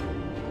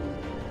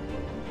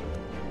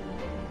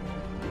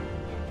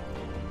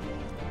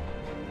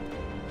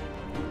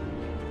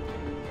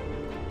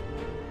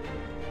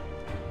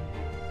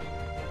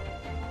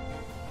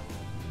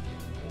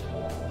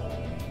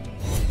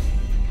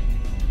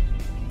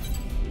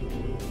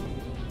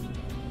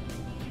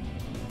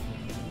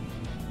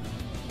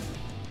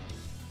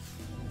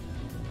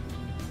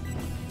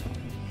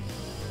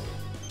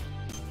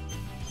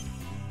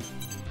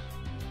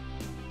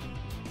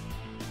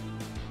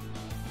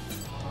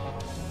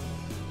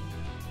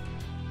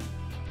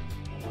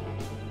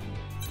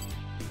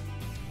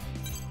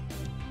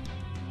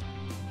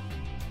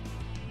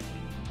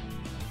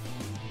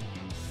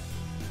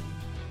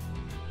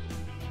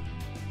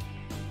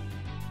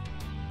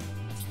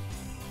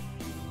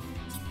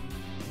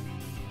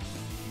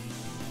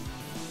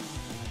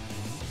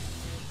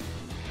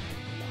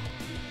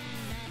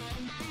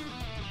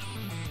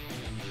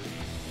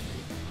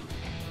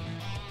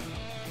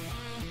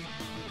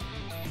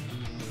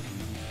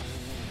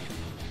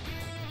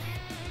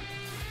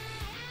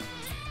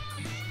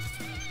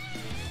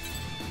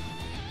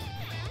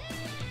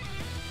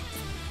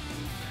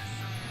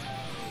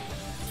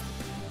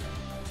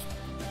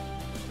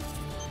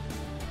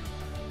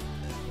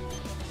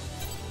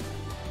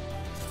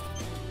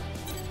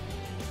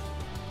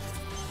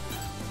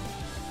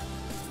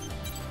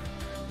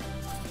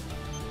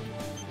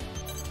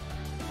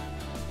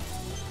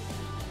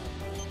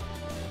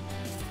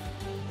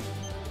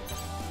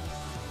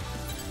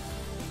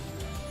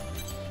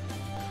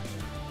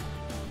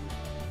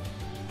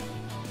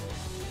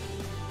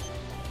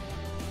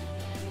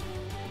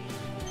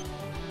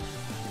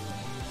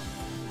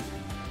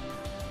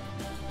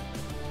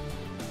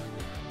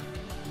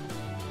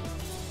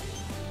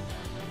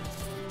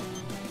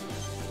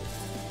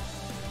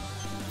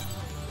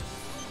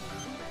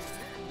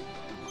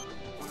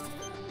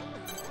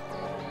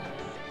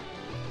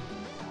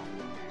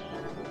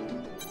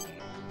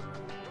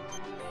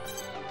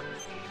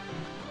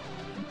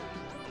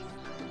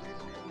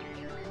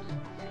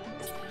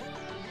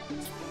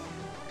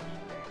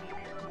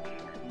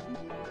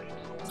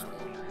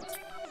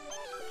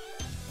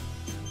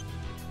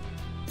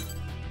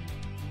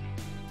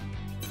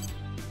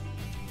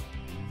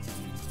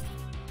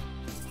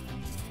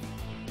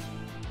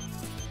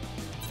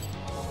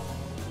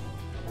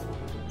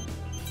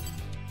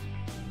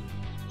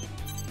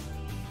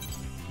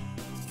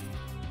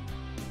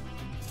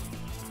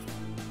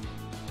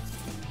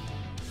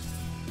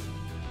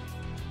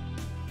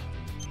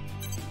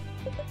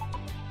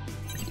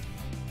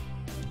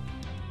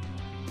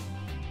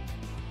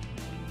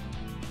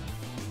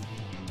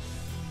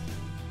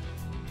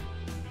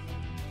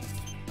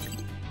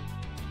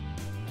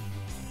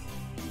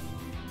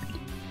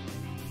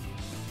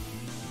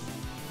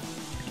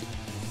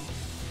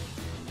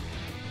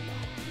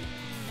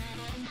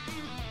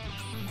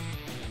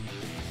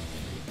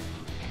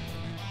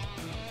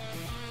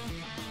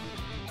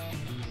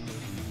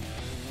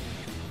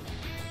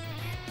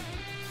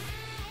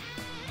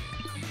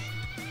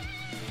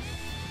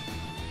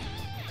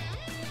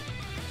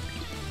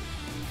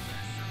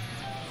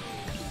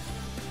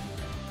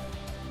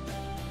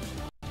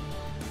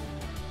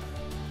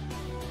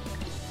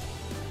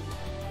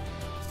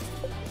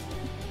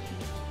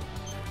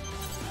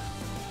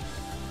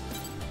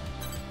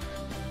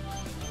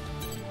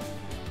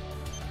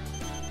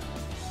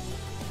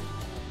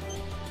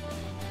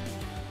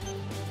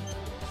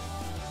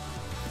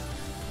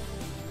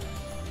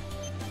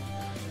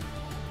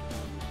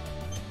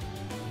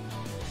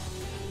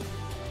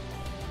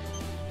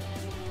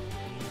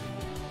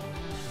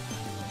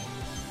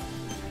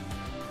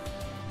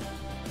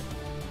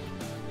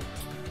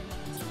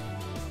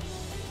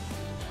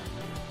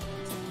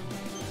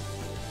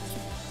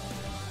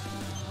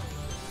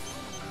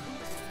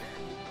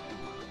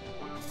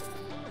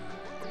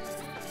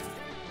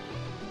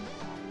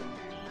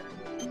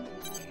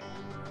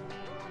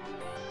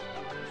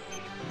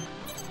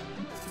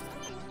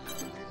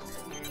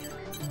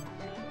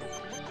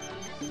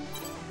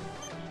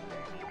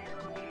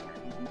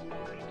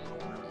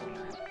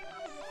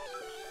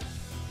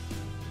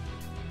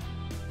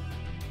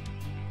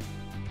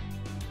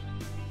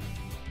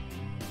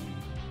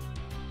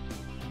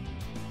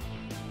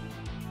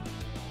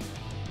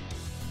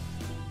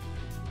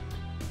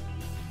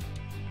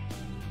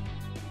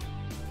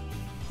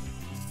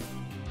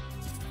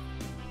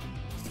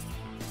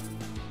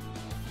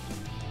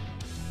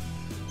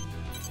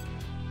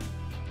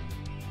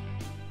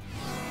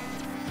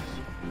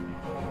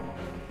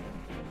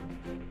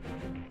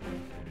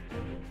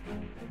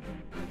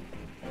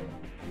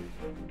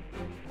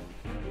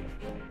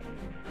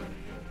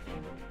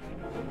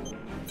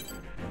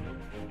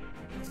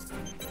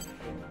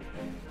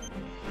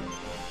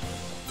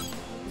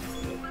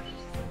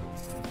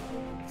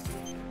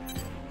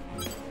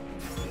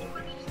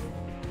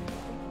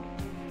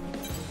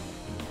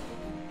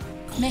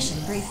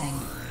 Mission briefing.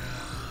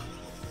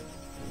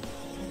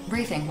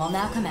 Briefing will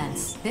now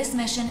commence. This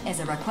mission is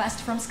a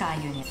request from Sky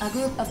Union. A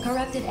group of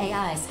corrupted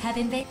AIs have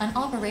invaded. An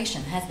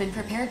operation has been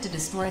prepared to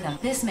destroy them.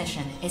 This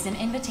mission is an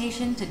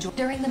invitation to join.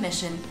 During the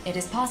mission, it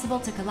is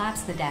possible to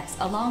collapse the decks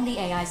along the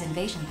AI's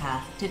invasion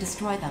path to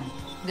destroy them.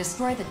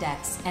 Destroy the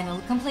decks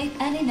and complete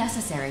any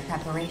necessary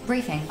preparation.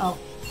 Briefing. Oh.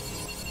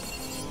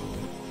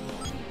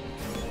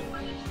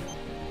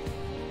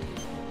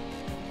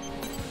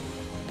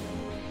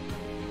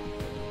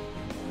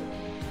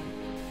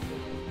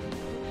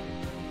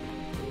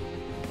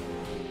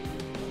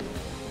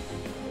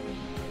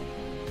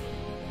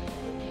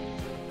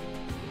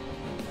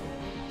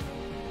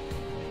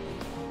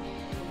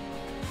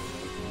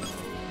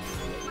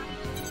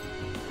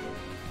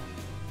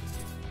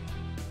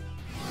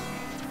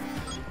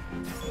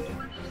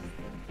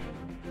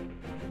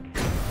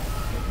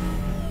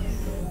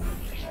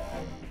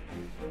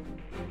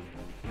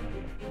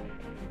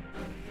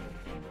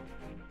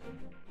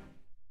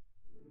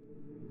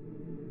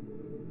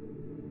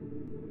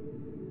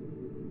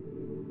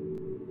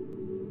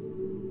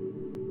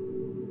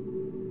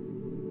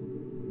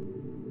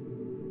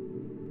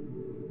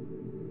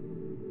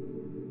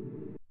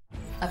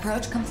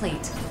 Approach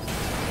complete.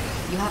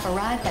 You have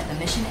arrived at the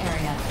mission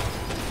area.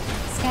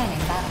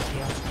 Scanning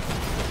battlefield.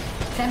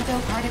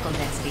 Femto-particle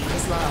density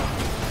is low.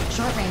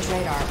 Short-range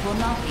radar will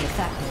not be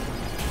affected.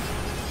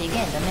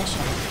 Begin the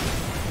mission.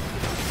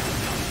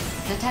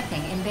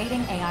 Detecting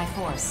invading AI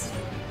force.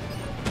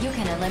 You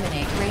can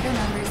eliminate greater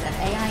numbers of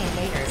AI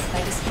invaders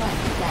by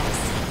destroying the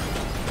decks.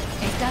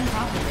 If done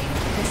properly,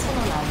 this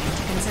will allow you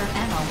to conserve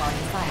ammo while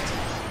you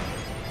fight.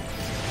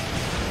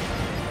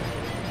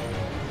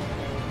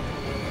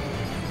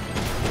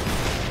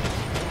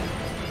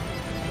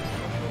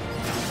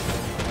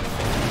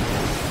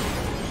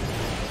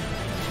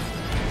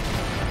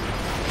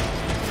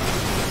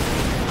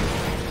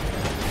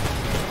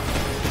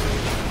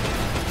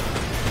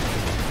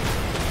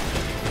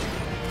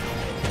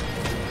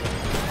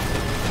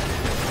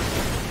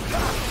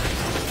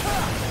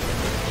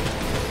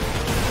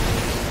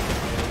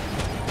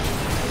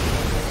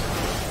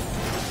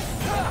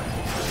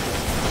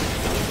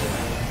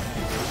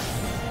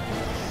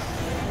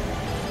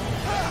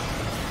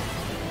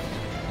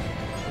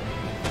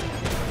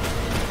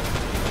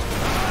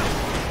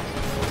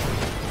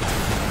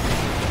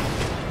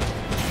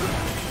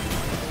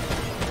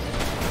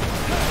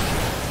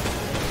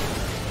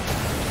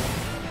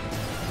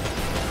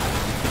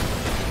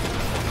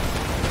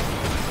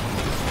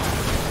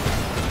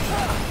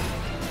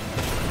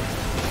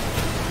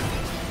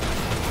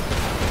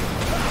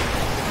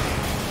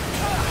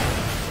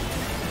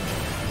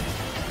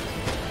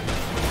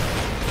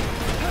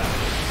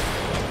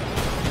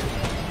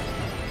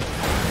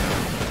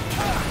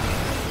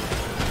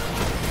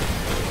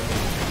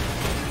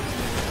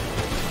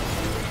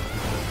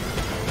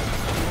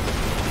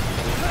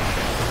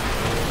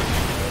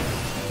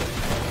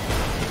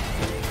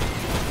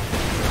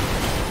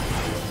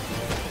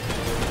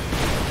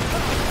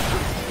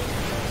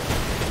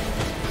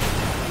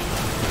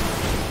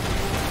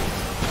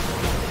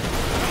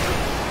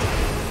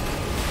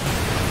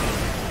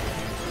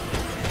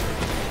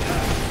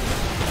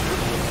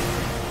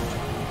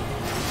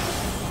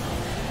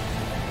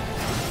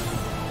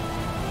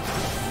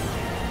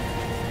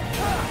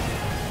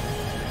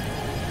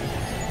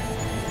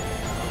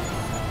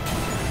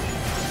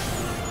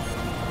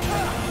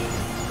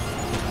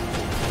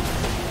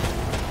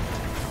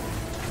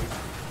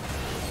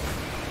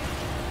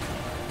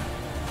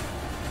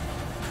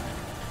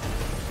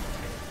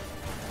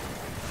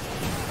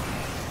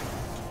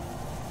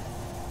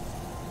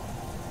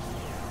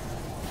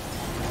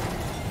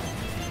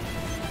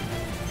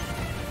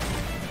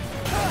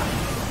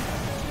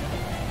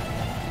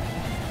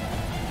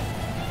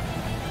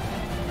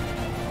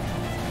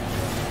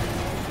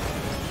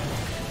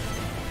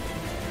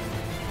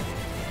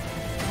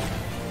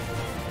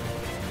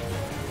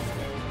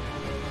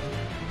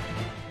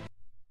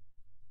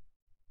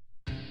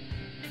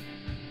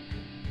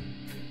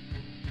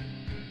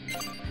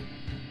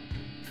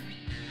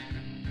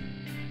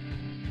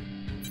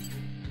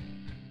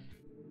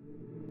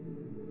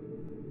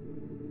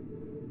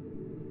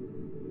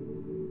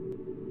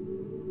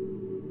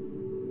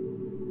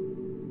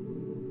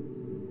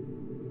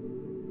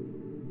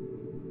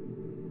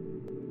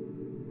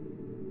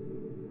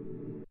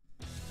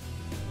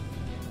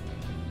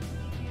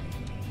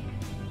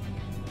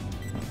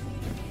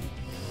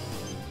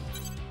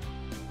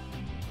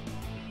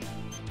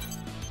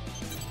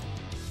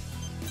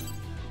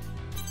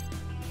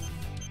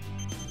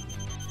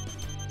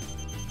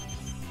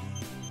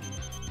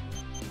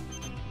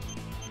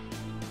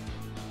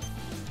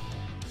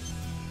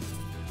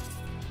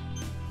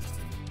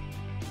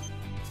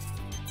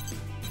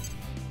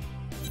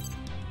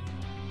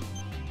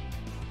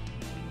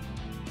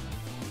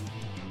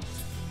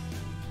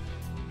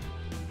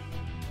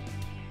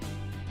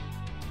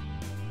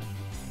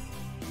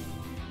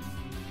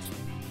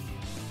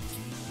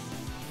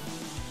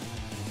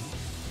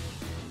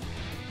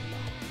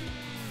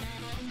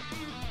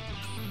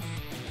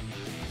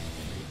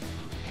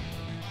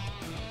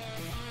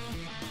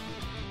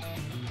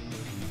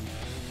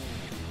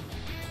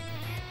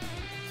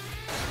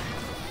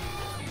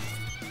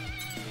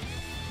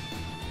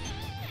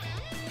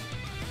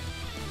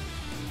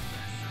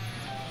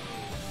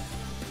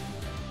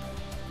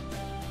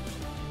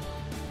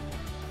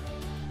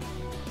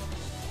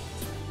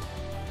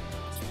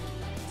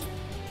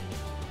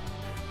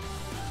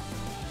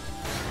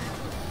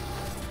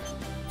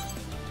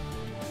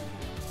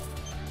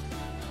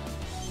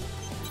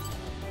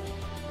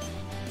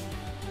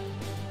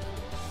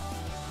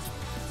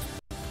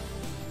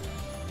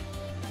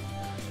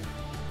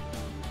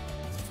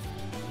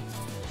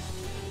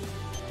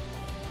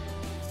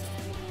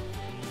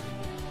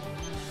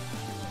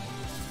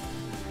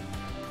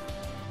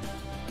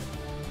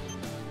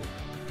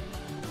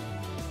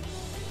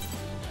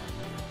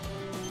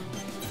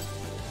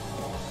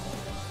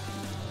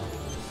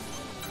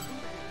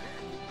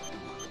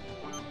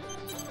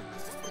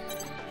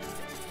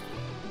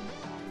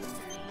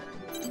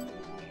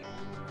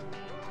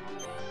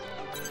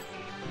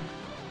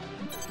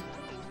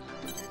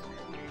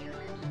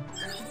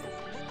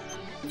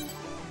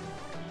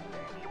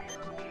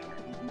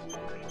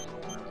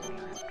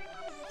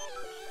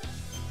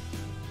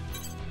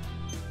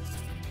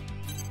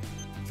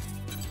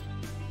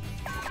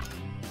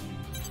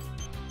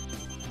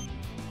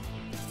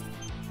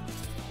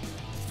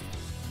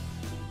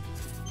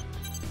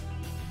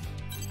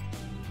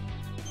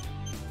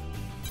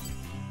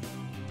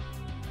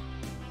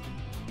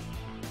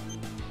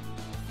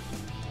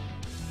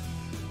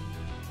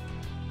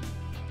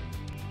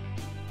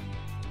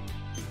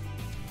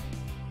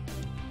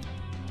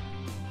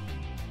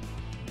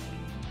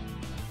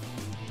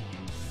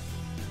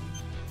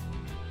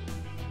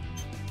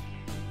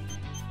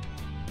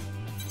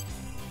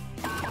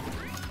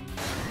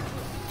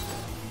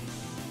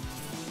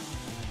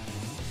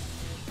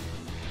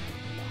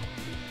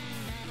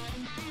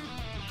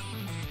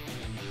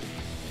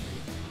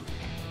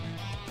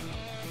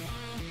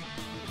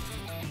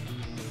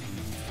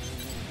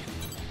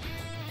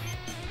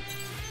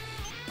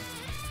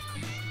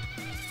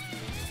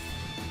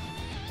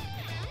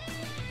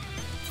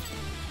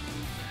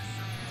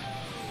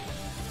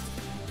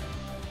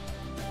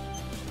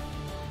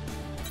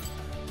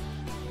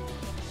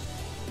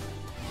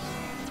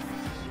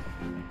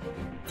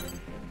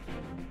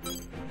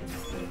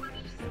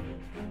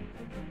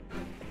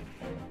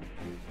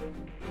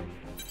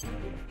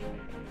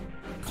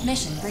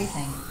 Mission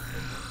briefing.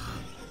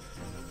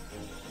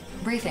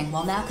 Briefing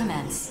will now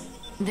commence.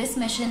 This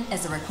mission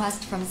is a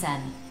request from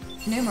Zen.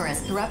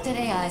 Numerous corrupted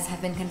AIs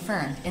have been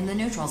confirmed in the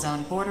neutral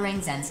zone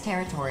bordering Zen's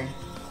territory.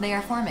 They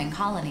are forming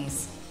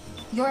colonies.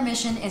 Your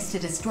mission is to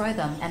destroy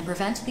them and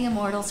prevent the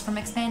Immortals from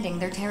expanding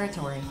their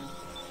territory.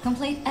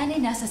 Complete any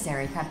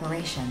necessary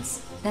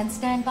preparations, then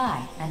stand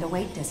by and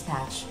await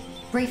dispatch.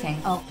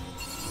 Briefing, oh.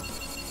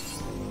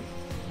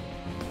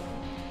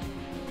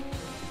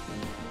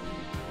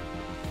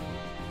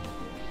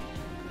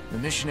 The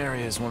mission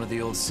area is one of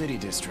the old city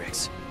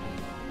districts.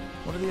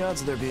 What are the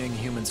odds of there being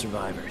human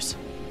survivors?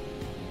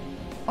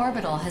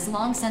 Orbital has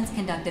long since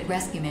conducted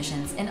rescue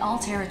missions in all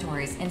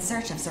territories in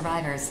search of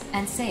survivors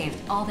and saved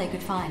all they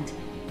could find.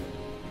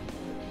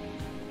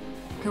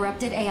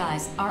 Corrupted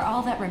AIs are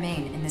all that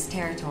remain in this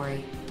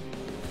territory.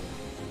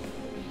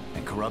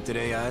 And corrupted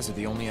AIs are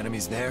the only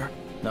enemies there?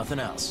 Nothing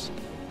else?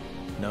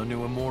 No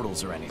new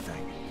Immortals or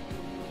anything?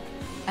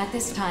 At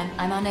this time,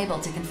 I'm unable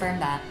to confirm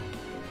that.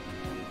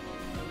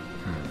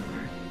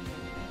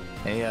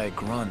 AI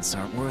grunts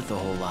aren't worth a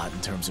whole lot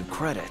in terms of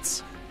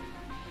credits.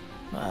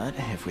 But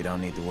if we don't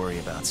need to worry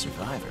about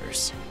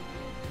survivors...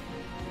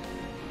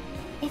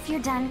 If you're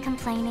done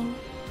complaining,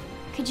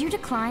 could you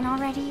decline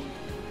already?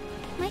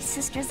 My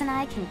sisters and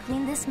I can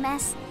clean this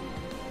mess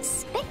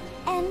spick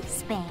and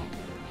span.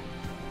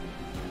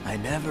 I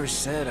never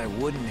said I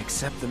wouldn't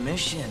accept the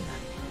mission.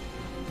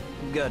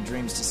 You've got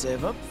dreams to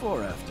save up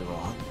for, after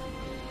all.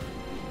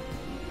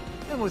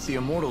 And with the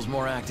Immortals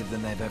more active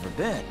than they've ever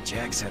been,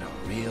 Jack's had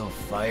a real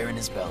fire in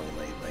his belly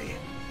lately.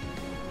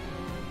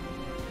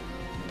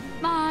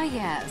 Ah,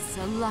 yes,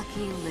 a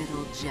lucky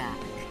little Jack.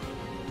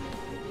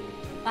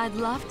 I'd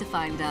love to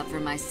find out for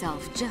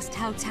myself just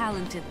how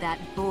talented that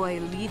boy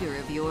leader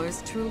of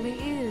yours truly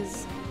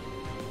is.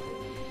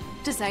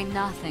 To say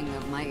nothing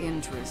of my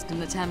interest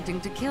in attempting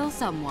to kill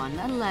someone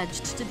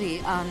alleged to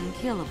be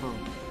unkillable.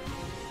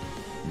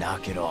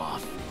 Knock it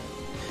off.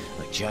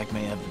 Look, Jack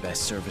may have the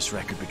best service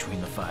record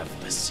between the five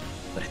of us,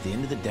 but at the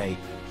end of the day,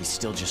 he's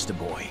still just a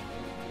boy.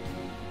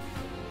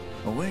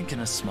 A wink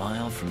and a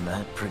smile from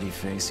that pretty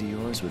face of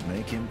yours would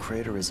make him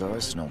crater his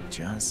arsenal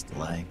just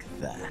like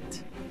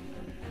that.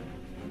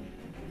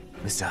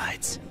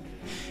 Besides,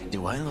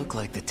 do I look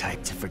like the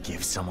type to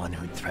forgive someone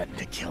who'd threaten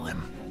to kill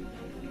him?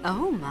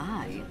 Oh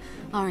my,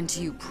 aren't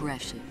you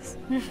precious?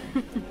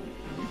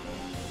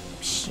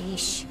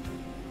 Sheesh.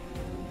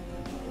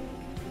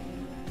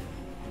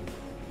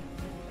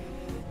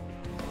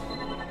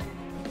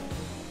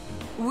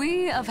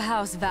 We of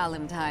House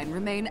Valentine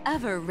remain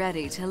ever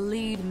ready to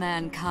lead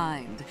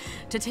mankind,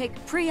 to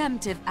take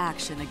preemptive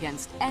action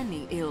against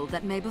any ill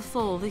that may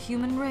befall the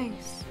human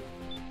race.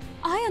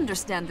 I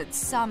understand that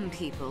some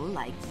people,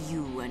 like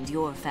you and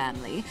your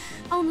family,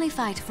 only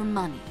fight for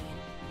money.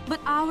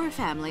 But our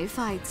family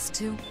fights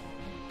too.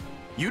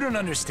 You don't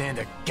understand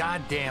a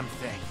goddamn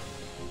thing.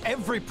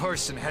 Every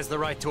person has the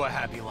right to a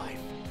happy life.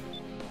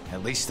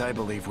 At least I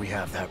believe we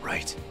have that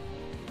right.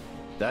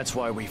 That's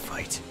why we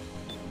fight.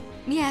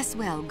 Yes,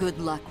 well, good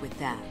luck with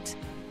that.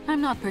 I'm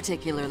not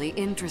particularly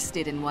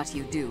interested in what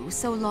you do,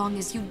 so long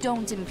as you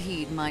don't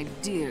impede my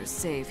dear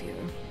savior.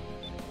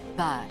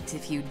 But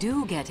if you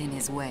do get in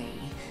his way,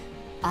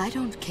 I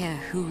don't care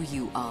who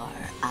you are,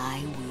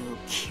 I will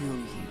kill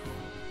you.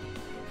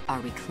 Are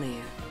we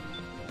clear?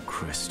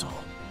 Crystal.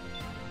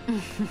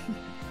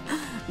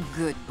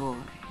 Good boy.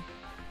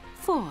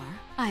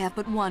 I have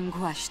but one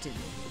question.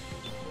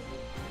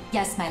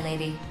 Yes, my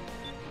lady.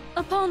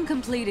 Upon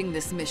completing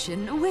this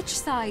mission, which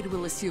side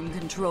will assume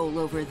control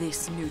over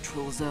this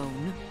neutral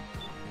zone?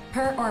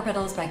 Per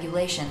Orbital's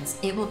regulations,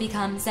 it will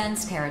become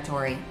Zen's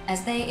territory,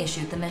 as they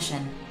issued the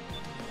mission.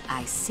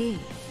 I see.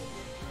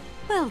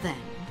 Well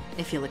then,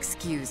 if you'll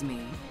excuse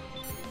me.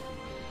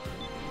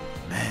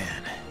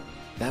 Man,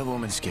 that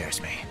woman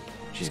scares me.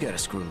 She's got a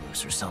screw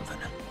loose or something.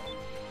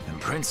 And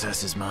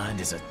Princess's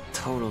mind is a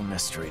total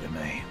mystery to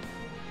me.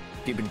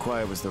 Keeping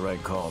quiet was the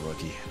right call,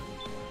 rookie.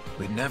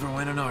 We'd never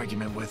win an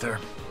argument with her.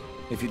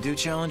 If you do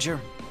challenge her,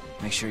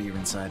 make sure you're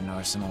inside an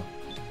arsenal.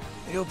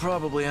 You'll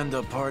probably end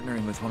up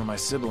partnering with one of my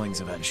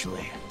siblings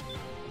eventually.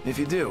 If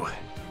you do,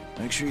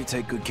 make sure you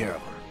take good care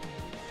of them.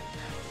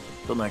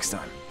 Till next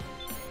time.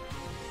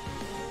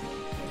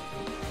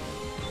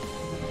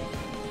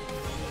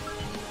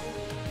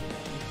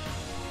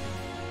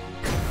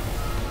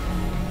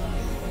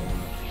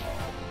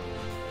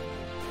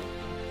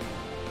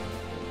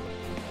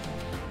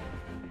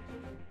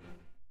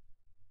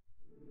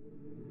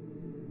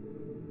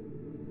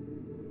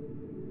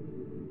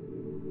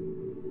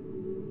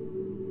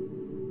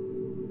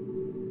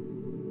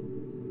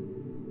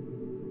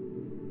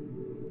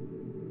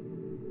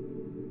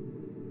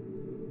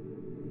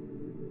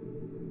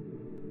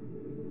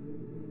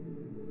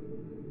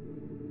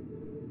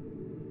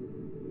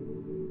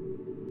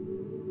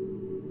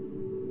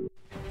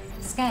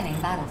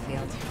 Scanning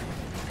battlefield.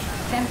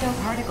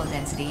 Femto-particle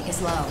density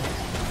is low.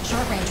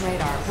 Short-range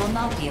radar will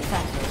not be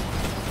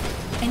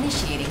affected.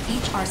 Initiating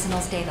each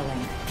arsenal's data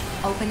link.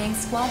 Opening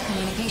squad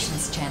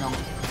communications channel.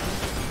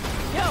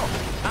 Yo,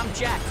 I'm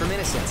Jack from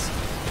Innocence.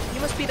 You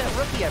must be that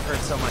rookie I've heard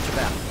so much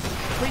about.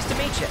 Pleased to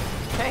meet you.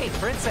 Hey,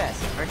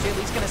 Princess, aren't you at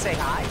least gonna say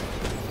hi?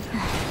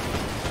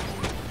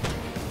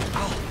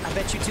 Oh, I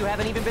bet you two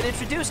haven't even been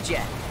introduced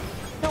yet.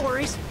 No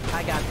worries,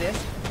 I got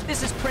this.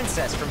 This is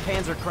Princess from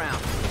Panzer Crown.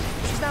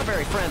 She's not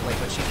very friendly,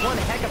 but she's one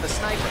heck of a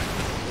sniper.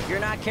 If you're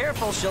not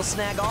careful, she'll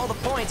snag all the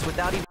points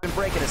without even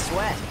breaking a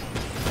sweat.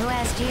 Who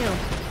asked you?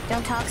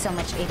 Don't talk so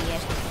much,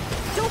 idiot.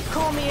 Don't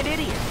call me an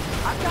idiot.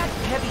 I've got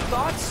heavy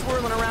thoughts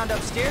swirling around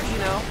upstairs, you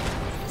know.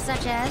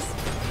 Such as?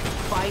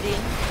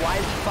 Fighting, why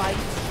we fight.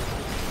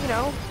 You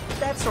know,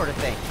 that sort of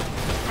thing.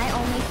 I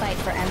only fight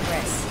for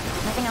Empress.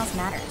 Nothing else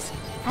matters.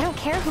 I don't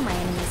care who my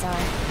enemies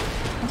are.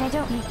 And I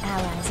don't need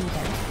allies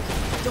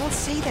either. Don't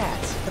say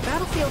that. The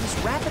battlefield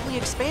has rapidly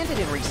expanded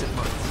in recent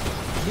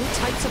months. New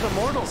types of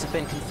immortals have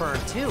been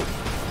confirmed, too.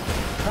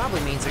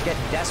 Probably means they're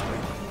getting desperate.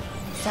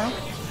 So?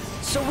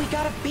 So we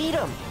gotta beat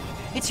them.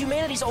 It's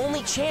humanity's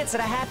only chance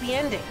at a happy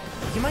ending.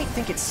 You might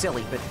think it's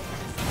silly, but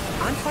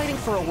I'm fighting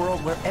for a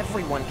world where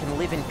everyone can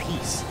live in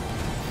peace.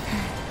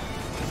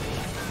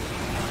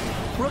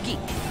 Rookie,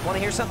 want to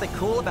hear something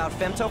cool about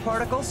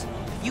femtoparticles?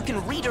 You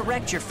can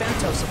redirect your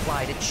femto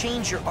supply to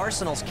change your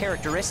arsenal's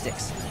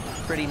characteristics.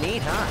 Pretty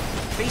neat,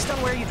 huh? Based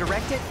on where you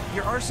direct it,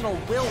 your arsenal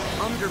will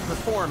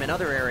underperform in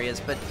other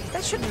areas, but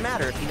that shouldn't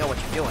matter if you know what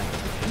you're doing.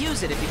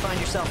 Use it if you find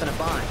yourself in a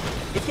bind.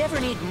 If you ever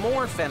need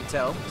more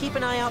femto, keep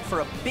an eye out for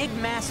a big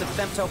mass of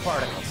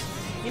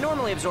femtoparticles. You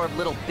normally absorb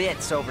little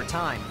bits over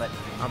time, but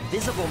a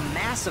visible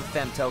mass of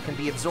femto can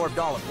be absorbed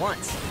all at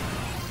once.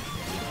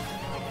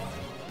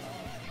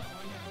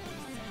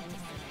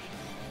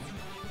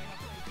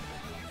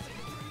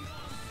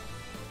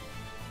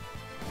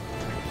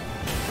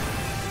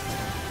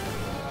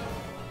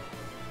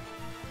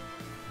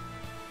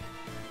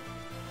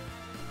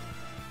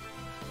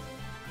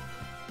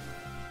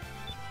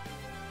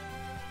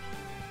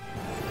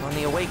 On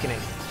the Awakening,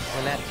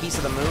 when that piece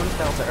of the moon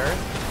fell to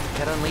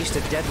Earth, it unleashed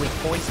a deadly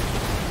poison.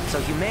 So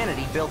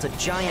humanity built a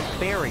giant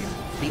barrier,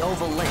 the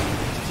Oval Link,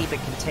 to keep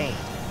it contained.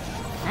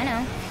 I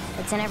know.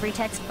 It's in every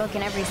textbook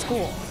in every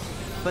school.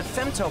 But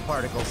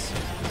femtoparticles,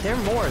 they're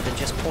more than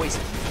just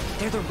poison.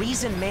 They're the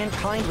reason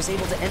mankind was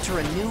able to enter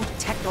a new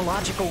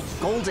technological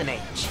golden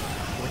age.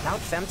 Without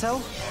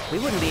femto, we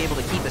wouldn't be able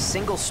to keep a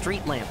single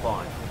street lamp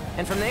on.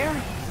 And from there,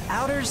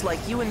 outers like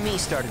you and me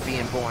started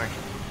being born.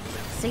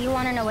 So you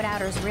want to know what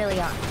outers really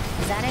are?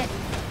 Is that it?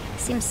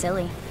 Seems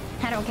silly.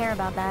 I don't care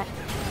about that.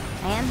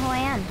 I am who I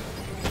am.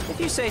 If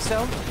you say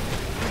so.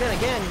 Then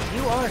again,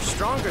 you are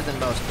stronger than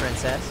most,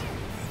 Princess.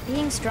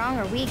 Being strong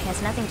or weak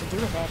has nothing to do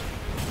with it.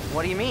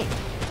 What do you mean?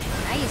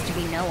 I used to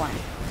be no one.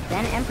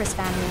 Then Empress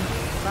found me,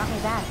 brought me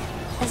back.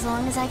 As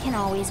long as I can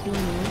always be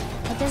me,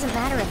 it doesn't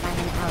matter if I'm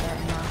an outer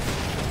or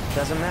not.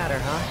 Doesn't matter,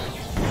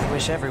 huh? I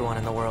wish everyone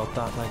in the world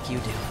thought like you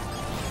do.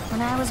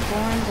 When I was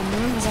born, the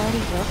moon was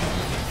already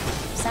broken.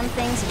 Some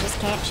things you just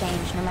can't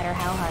change, no matter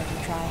how hard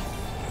you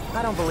try.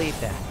 I don't believe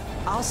that.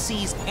 I'll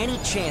seize any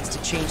chance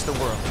to change the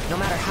world, no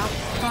matter how...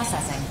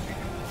 Processing.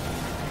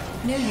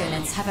 New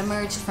units have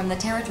emerged from the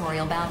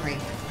territorial boundary.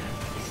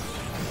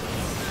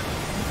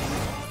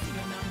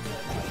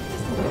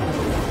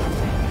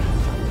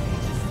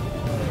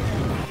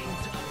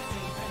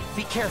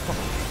 Be careful.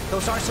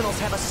 Those arsenals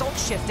have assault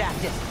shift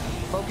active.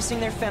 Focusing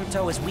their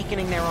femto is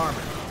weakening their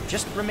armor.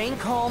 Just remain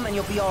calm and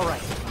you'll be all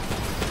right.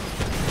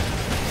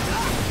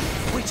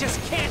 We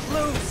just can't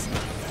lose!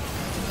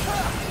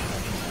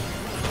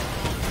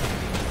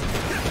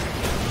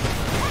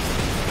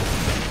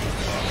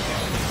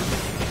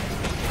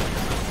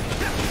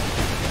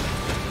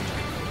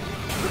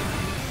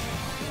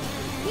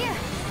 Here!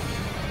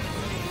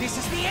 This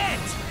is the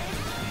end!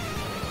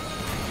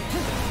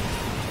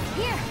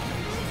 Here!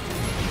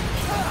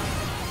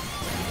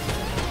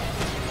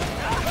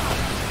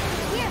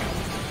 Here! Here! Here!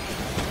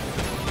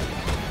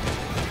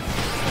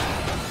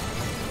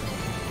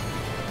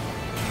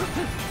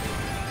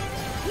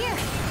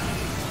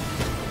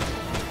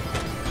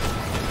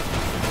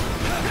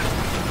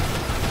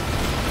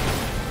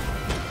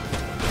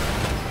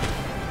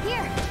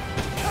 Here!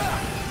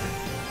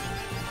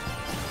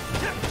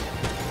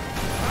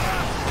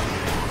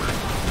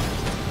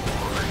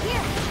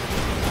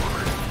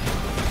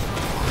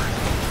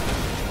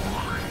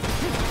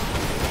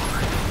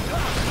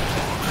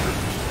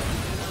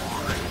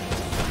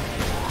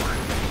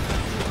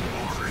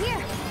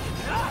 Here!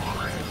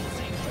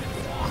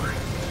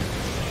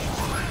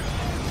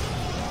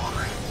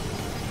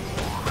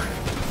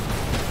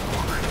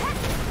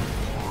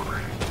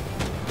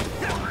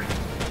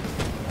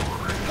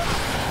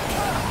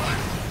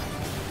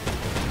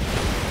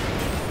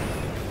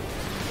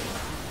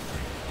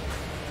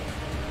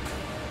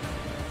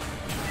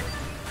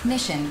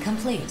 Mission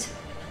complete.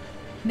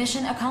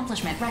 Mission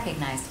accomplishment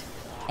recognized.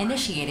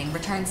 Initiating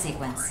return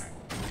sequence.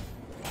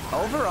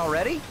 Over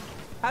already?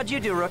 How'd you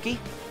do, Rookie?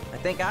 I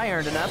think I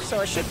earned enough, so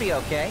I should be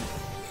okay.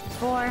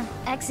 4.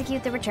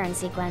 Execute the return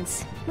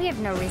sequence. We have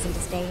no reason to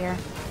stay here.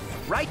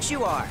 Right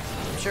you are.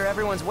 I'm sure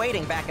everyone's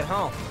waiting back at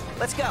home.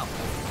 Let's go.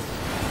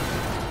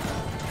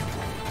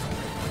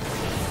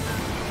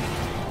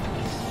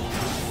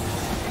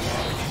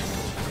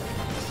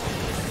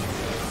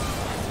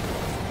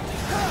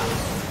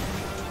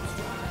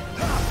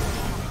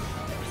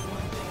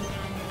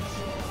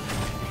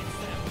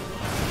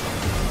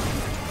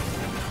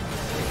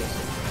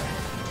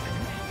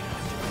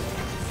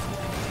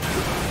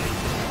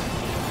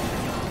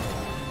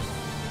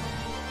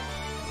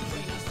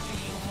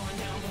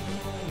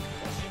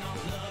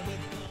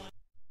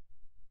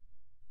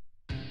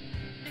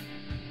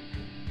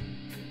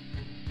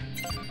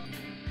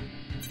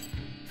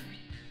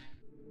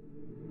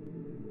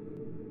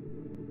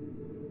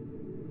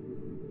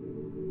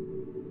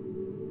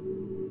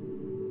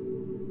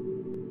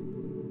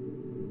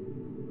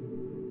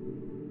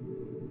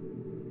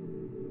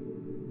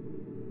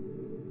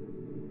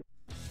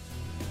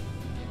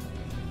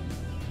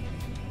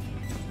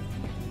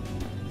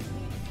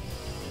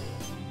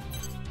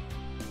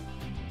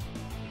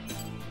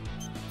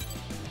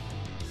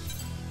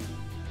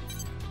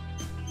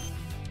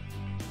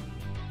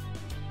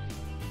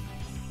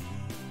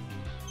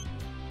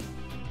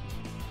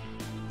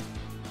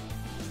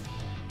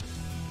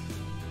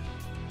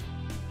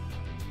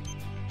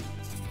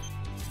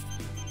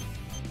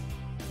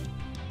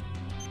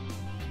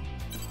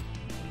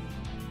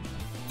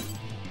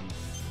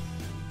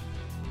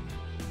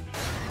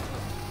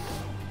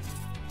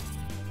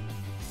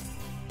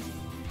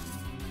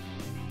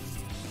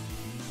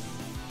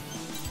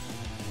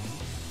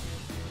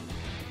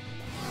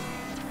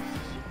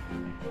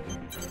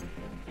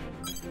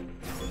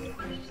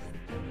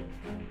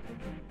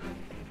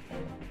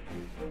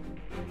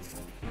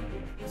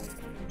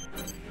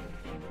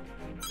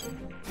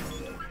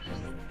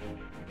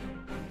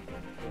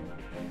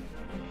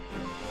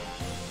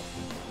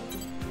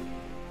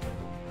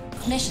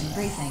 Mission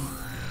briefing.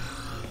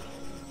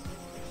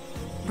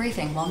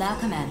 Briefing will now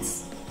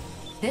commence.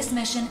 This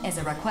mission is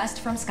a request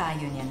from Sky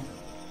Union.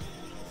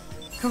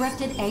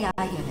 Corrupted AI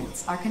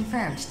units are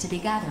confirmed to be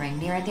gathering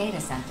near a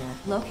data center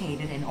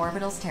located in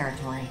Orbital's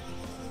territory.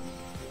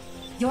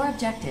 Your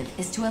objective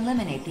is to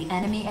eliminate the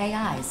enemy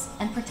AIs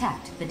and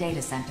protect the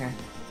data center.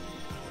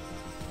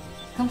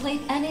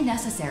 Complete any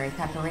necessary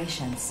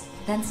preparations,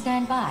 then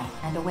stand by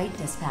and await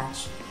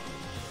dispatch.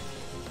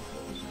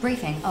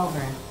 Briefing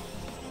over.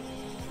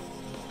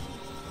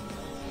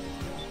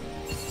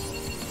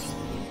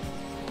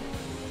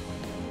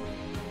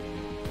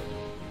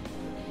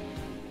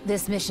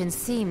 This mission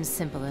seems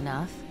simple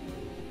enough.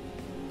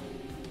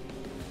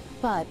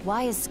 But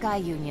why is Sky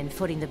Union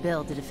footing the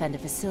bill to defend a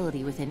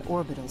facility within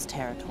Orbital's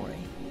territory?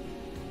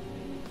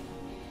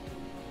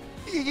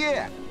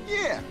 Yeah.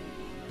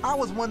 I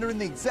was wondering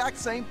the exact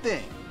same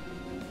thing.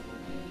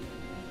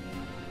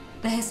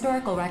 The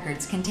historical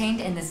records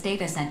contained in this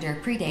data center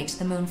predate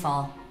the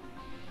Moonfall.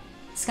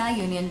 Sky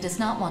Union does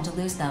not want to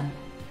lose them.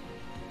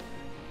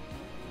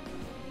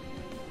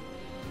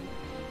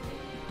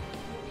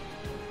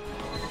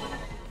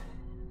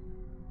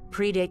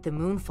 Predate the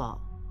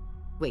Moonfall?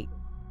 Wait,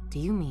 do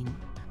you mean...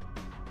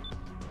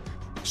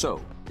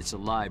 So, it's a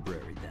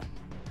library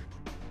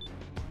then?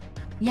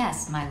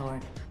 Yes, my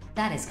lord.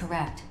 That is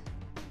correct.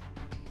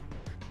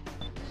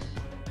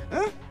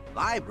 Huh?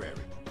 Library?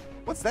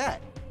 What's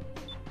that?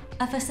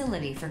 A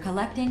facility for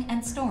collecting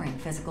and storing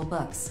physical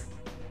books.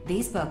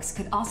 These books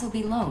could also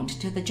be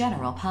loaned to the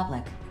general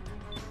public.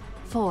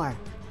 4.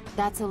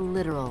 That's a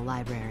literal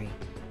library.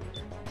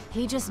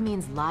 He just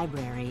means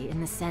library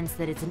in the sense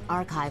that it's an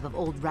archive of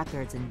old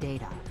records and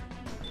data.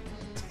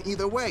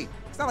 Either way,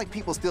 it's not like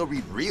people still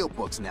read real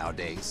books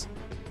nowadays.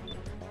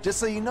 Just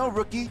so you know,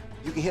 Rookie,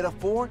 you can hit a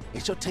 4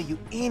 and she'll tell you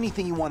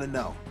anything you want to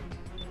know.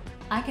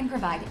 I can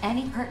provide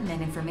any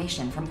pertinent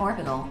information from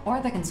Orbital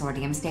or the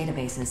Consortium's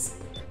databases.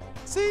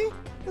 See?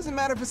 Doesn't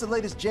matter if it's the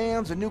latest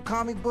jams or new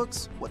comic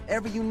books.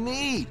 Whatever you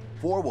need,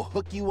 4 will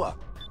hook you up.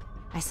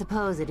 I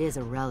suppose it is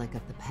a relic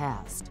of the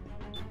past.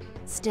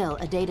 Still,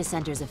 a data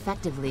center's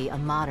effectively a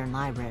modern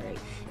library,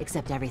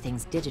 except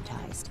everything's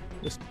digitized.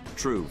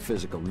 True,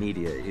 physical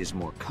media is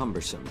more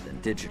cumbersome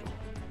than digital.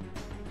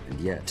 And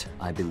yet,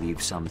 I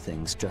believe some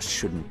things just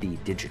shouldn't be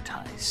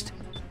digitized.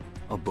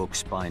 A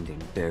book's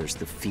binding bears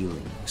the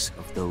feelings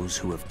of those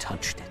who have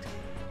touched it.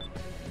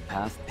 The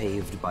path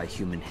paved by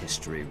human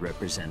history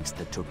represents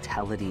the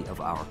totality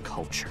of our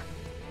culture.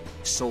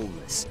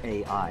 Soulless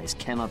AIs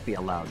cannot be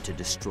allowed to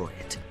destroy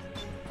it.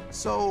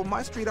 So,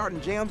 my street art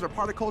and jams are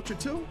part of culture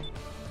too?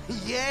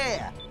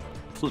 Yeah!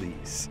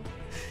 Please.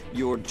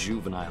 Your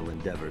juvenile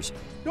endeavors.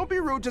 Don't be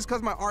rude just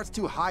because my art's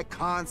too high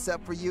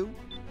concept for you.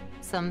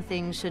 Some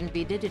things shouldn't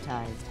be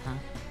digitized, huh?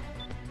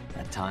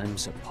 At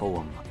times, a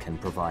poem can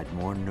provide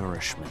more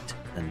nourishment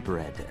than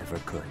bread ever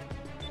could.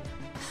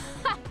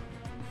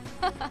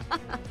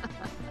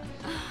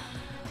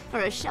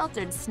 For a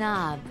sheltered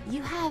snob,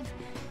 you have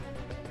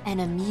an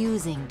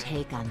amusing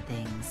take on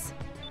things.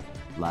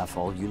 Laugh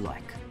all you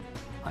like.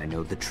 I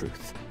know the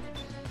truth.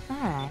 All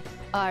right.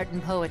 Art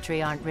and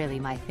poetry aren't really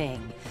my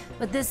thing,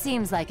 but this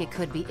seems like it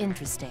could be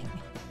interesting.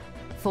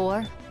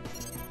 4?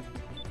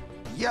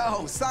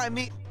 Yo, sign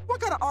me.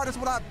 What kind of artist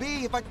would I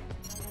be if I...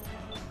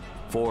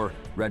 4,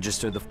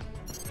 register the...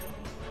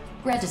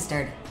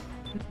 Registered.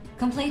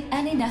 Complete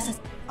any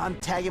necessary... I'm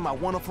tagging my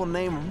wonderful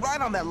name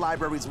right on that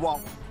library's wall.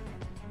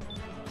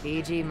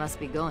 BG must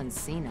be going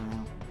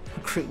senile.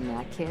 Recruiting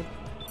that kid.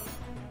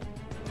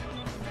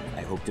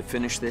 I hope to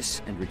finish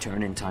this and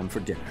return in time for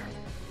dinner.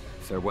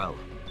 Farewell.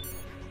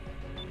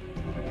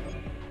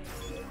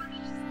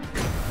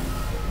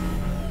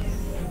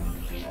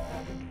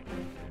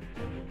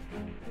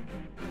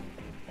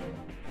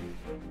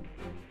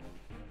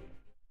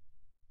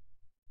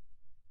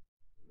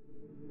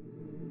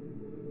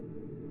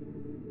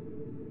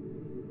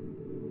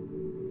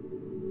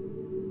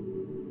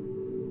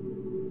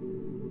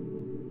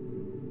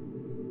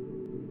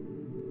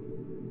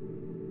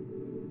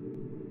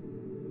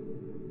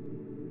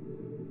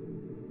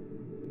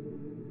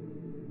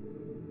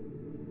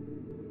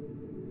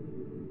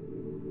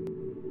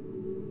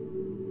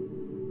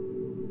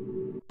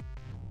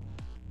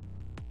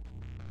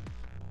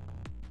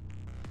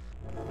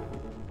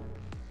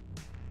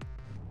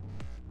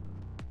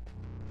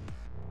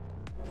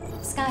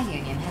 Sky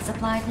Union has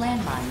applied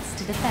landmines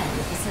to defend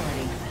the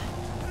facility.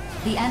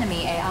 The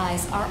enemy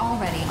AIs are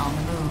already on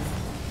the move.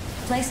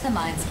 Place the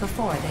mines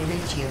before they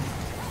reach you.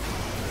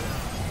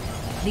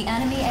 The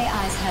enemy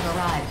AIs have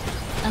arrived.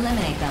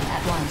 Eliminate them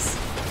at once.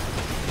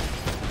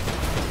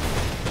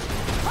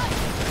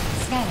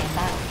 Scanning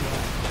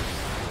battlefield.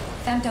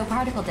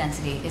 Femtoparticle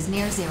density is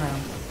near 0.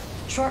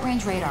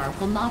 Short-range radar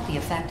will not be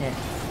affected.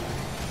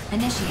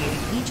 Initiating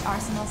each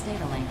arsenal's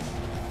data link.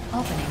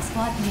 Opening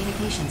squad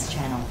communications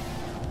channel.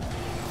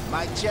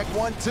 Mic check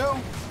 1, 2.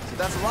 So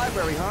that's a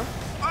library, huh?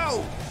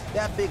 Oh!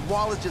 That big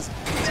wall is just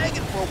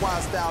begging for a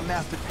wild-style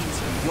masterpiece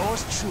from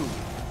yours truly.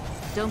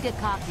 Don't get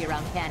cocky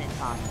around cannon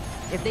fodder.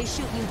 If they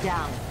shoot you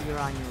down, you're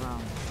on your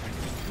own.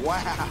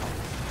 Wow!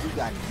 You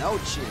got no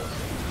chill.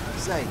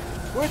 Say,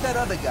 where's that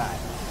other guy?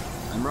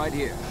 I'm right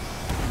here.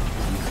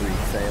 If you three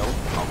fail,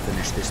 I'll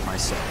finish this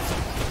myself.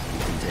 You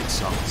can take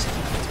solace in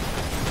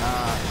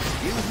that.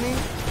 Excuse me?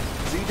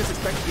 So you just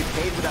expect to get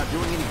paid without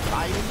doing any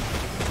fighting?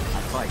 I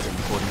fight in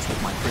accordance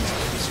with my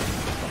principles,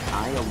 but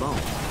I alone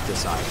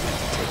decide when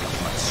to take up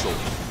my sword.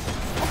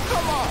 Oh,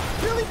 come on!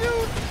 Really,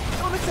 dude?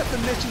 Don't accept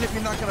the mission if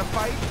you're not gonna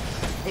fight.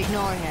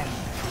 Ignore him.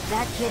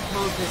 That kid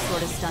pulls this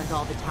sort of stunt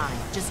all the time.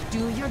 Just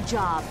do your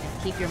job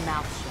and keep your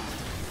mouth shut.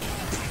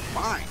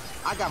 Fine.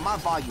 I got my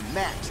volume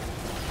maxed.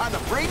 Time to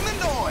bring the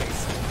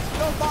noise!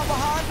 Don't fall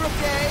behind,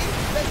 Rookie!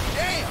 Let's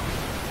jam!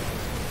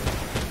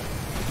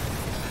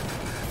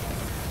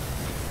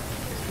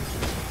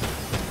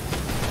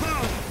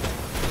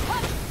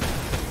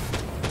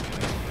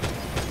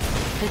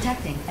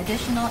 Detecting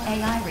additional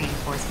AI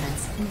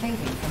reinforcements invading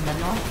from the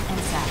north and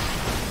south.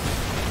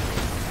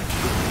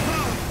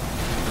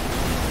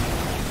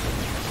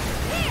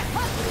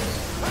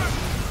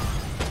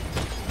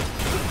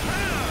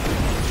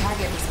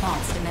 Target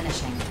response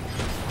diminishing.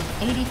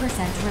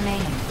 80%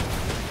 remaining.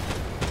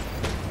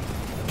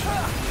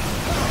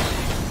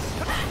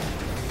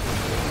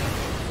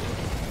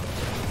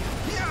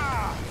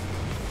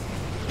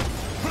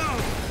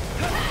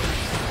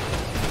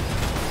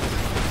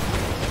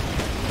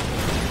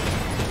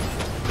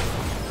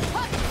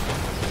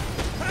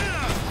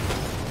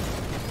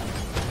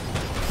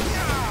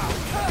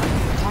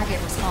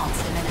 Target response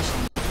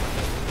diminishing.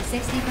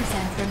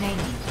 60%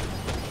 remaining.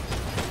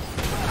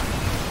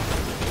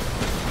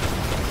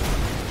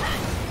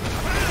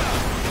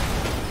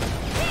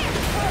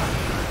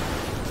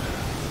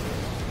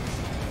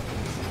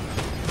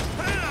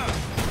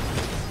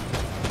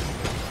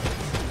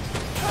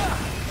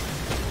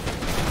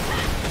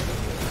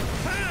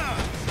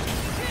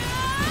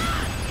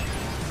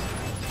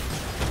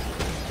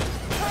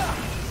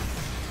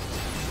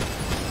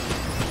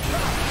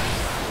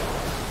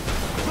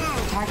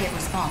 Target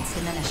response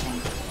diminishing.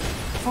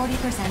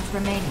 40%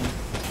 remaining.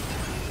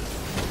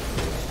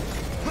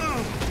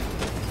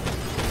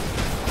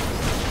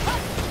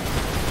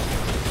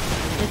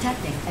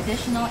 Detecting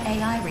additional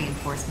AI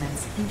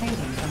reinforcements invading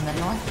from the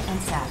north and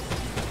south.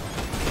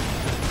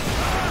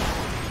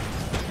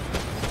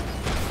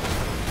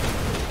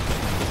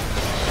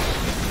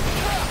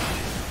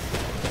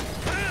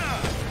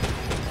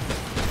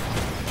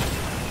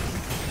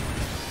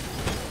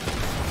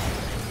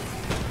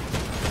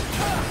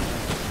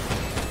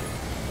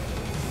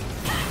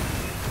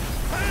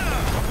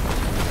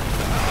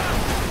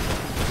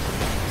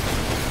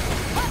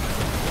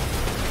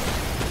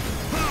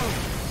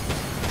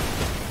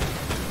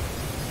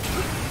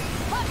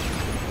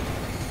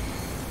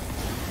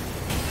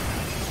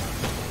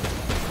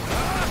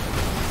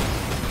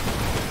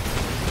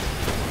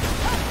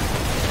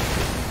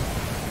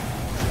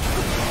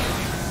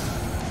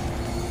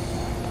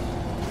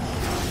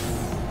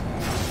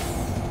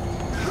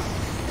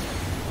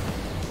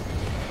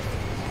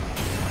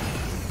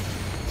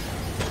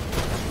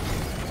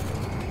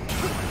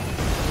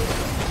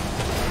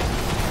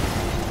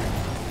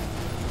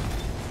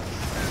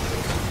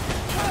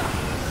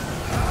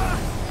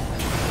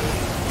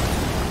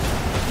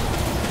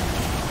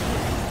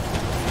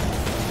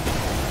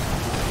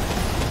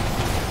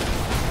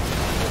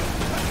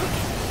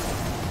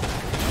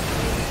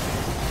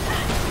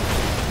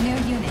 New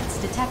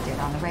units detected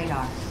on the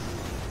radar.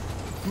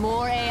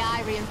 More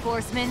AI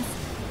reinforcements?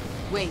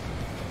 Wait,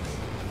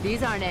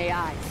 these aren't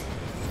AIs.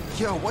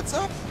 Yo, what's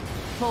up?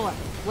 4,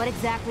 what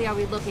exactly are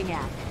we looking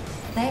at?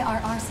 They are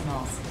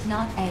arsenals,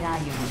 not AI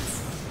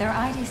units. Their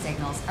ID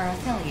signals are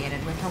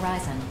affiliated with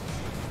Horizon.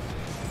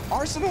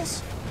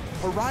 Arsenals?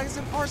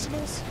 Horizon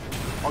arsenals?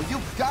 Oh,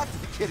 you've got to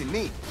be kidding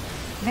me.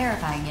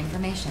 Verifying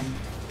information.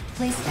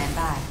 Please stand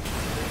by.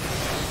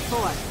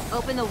 4,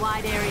 open the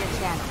wide area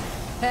channel.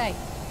 Hey,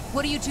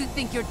 what do you two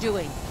think you're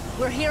doing?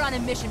 We're here on a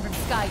mission from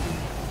Sky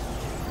Union.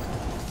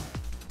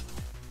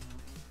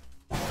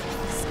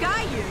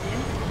 Sky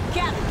Union?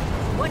 Captain,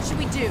 what should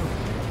we do?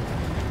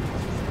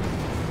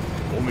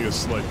 Only a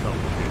slight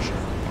complication.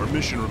 Our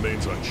mission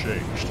remains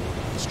unchanged.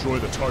 Destroy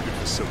the target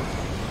facility.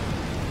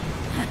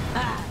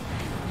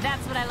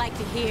 That's what I like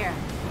to hear.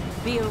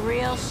 Be a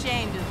real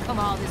shame to have come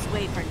all this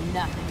way for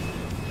nothing.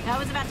 I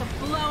was about to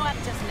blow up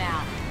just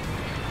now.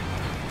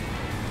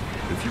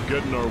 If you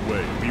get in our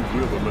way, we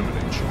will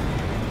eliminate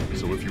you.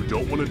 So if you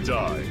don't want to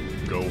die,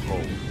 go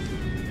home.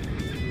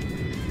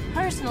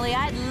 Personally,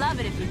 I'd love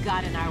it if you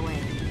got in our way.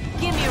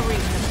 Give me a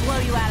reason to blow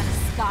you out of the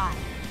sky.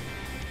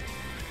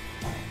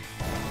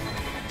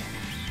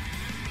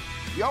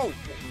 Yo,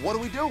 what do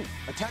we do?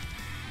 Attack?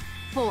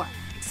 4,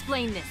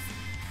 explain this.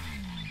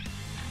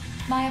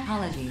 My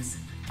apologies.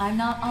 I'm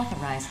not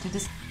authorized to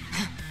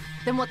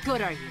Then what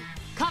good are you?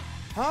 Come!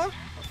 Huh?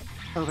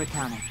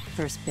 Over-counter.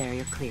 First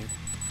barrier cleared.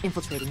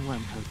 Infiltrating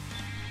worm code.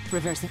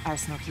 Reversing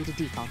arsenal key to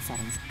default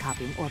settings.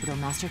 Copying orbital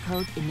master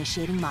code.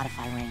 Initiating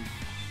modify ring.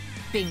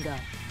 Bingo.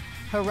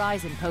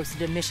 Horizon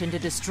posted a mission to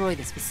destroy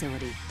this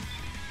facility.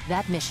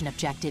 That mission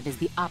objective is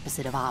the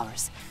opposite of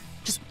ours.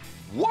 Just...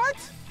 What?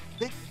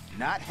 It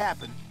not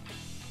happen.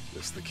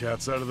 Guess the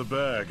cat's out of the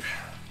bag.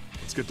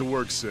 Let's get to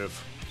work,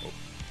 Civ.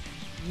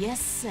 Yes,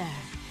 sir.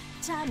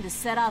 Time to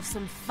set off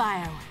some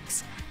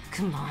fireworks.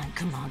 Come on,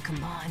 come on,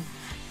 come on.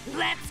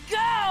 Let's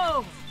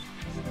go!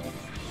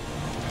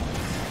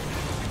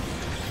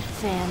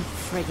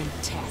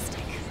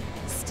 Fan-friggin-tastic.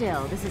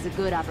 Still, this is a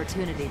good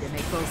opportunity to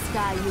make both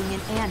Sky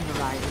Union and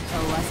Horizon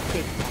owe us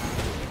big time.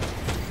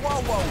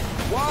 Whoa, whoa,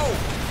 whoa!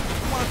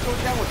 You wanna go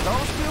down with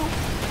those two?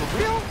 For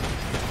real?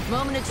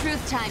 Moment of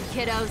truth time,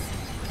 kiddos.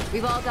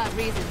 We've all got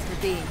reasons for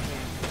being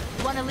here.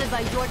 You wanna live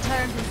by your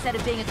terms instead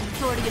of being a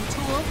consortium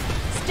tool?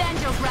 Stand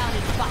your ground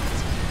and fight!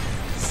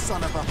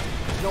 Son of a...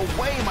 No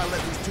way am I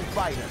letting these two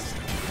fight us.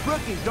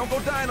 Rookie, don't go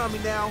dying on me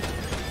now.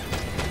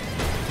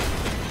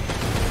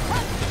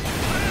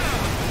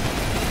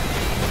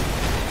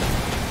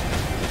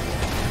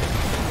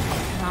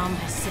 How am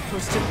I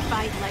supposed to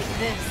fight like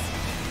this?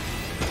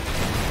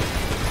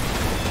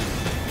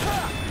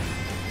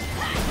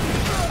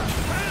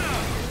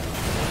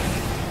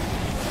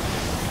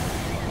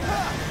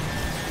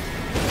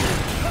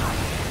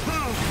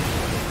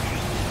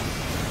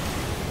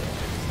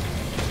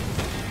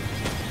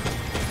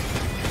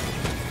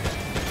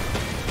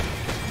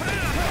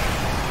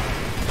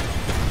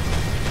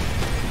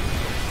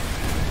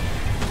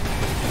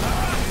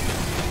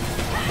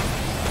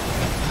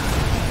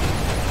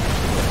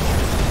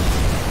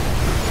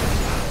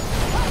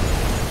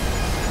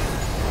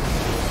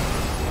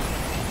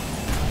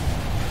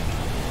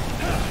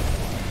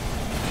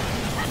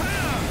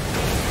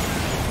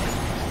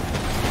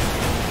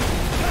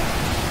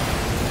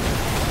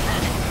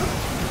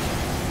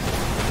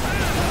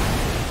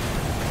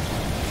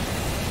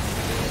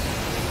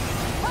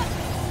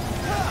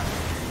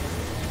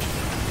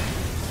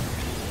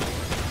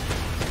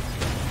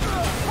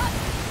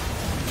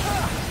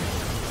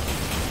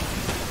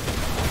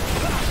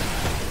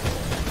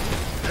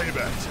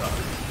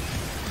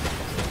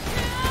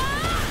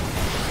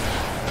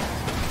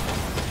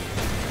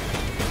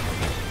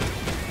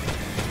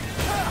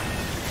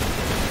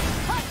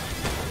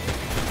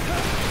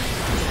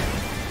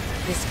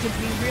 This could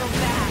be real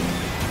bad.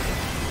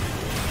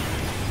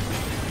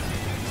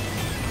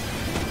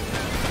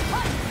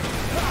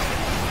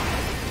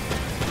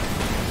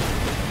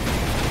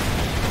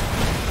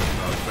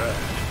 Not bad.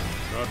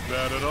 Not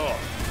bad at all.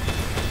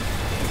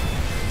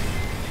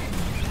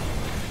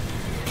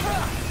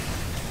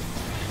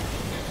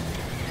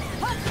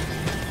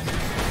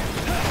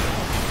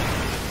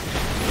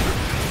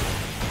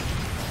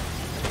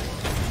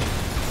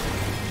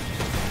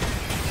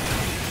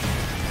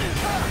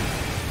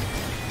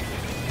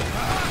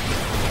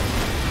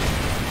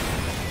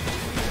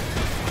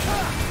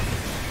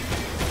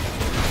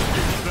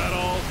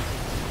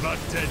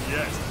 Dead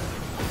yet.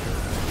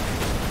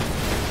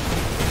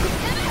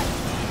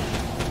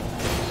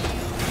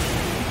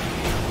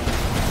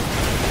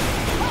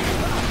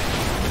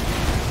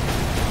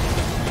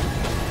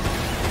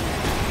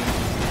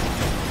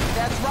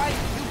 That's right,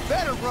 you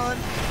better run.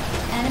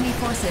 Enemy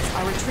forces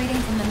are retreating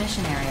from the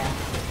mission area.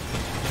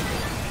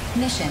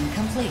 Mission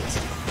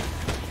complete.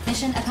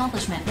 Mission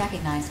accomplishment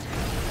recognized.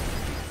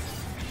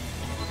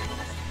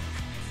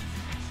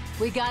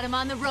 We got him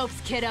on the ropes,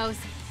 kiddos.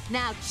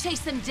 Now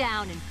chase them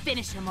down and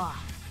finish them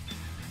off.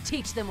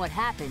 Teach them what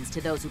happens to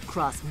those who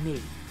cross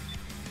me.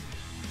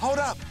 Hold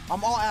up,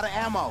 I'm all out of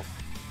ammo.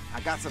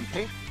 I got some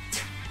pink.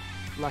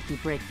 Lucky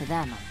break for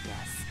them, I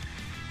guess.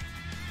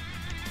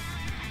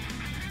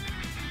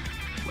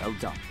 Well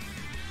done.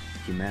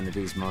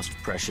 Humanity's most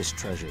precious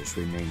treasures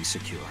remain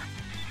secure.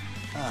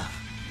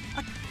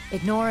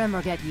 Ignore him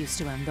or get used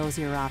to him. Those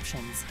are your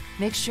options.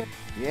 Make sure...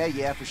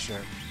 Yeah, for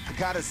sure. I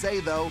gotta say,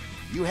 though,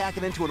 you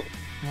hacking into an...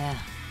 Yeah.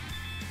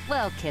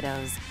 Well,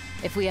 kiddos,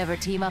 if we ever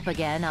team up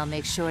again, I'll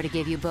make sure to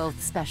give you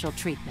both special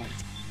treatment.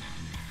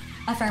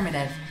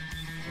 Affirmative.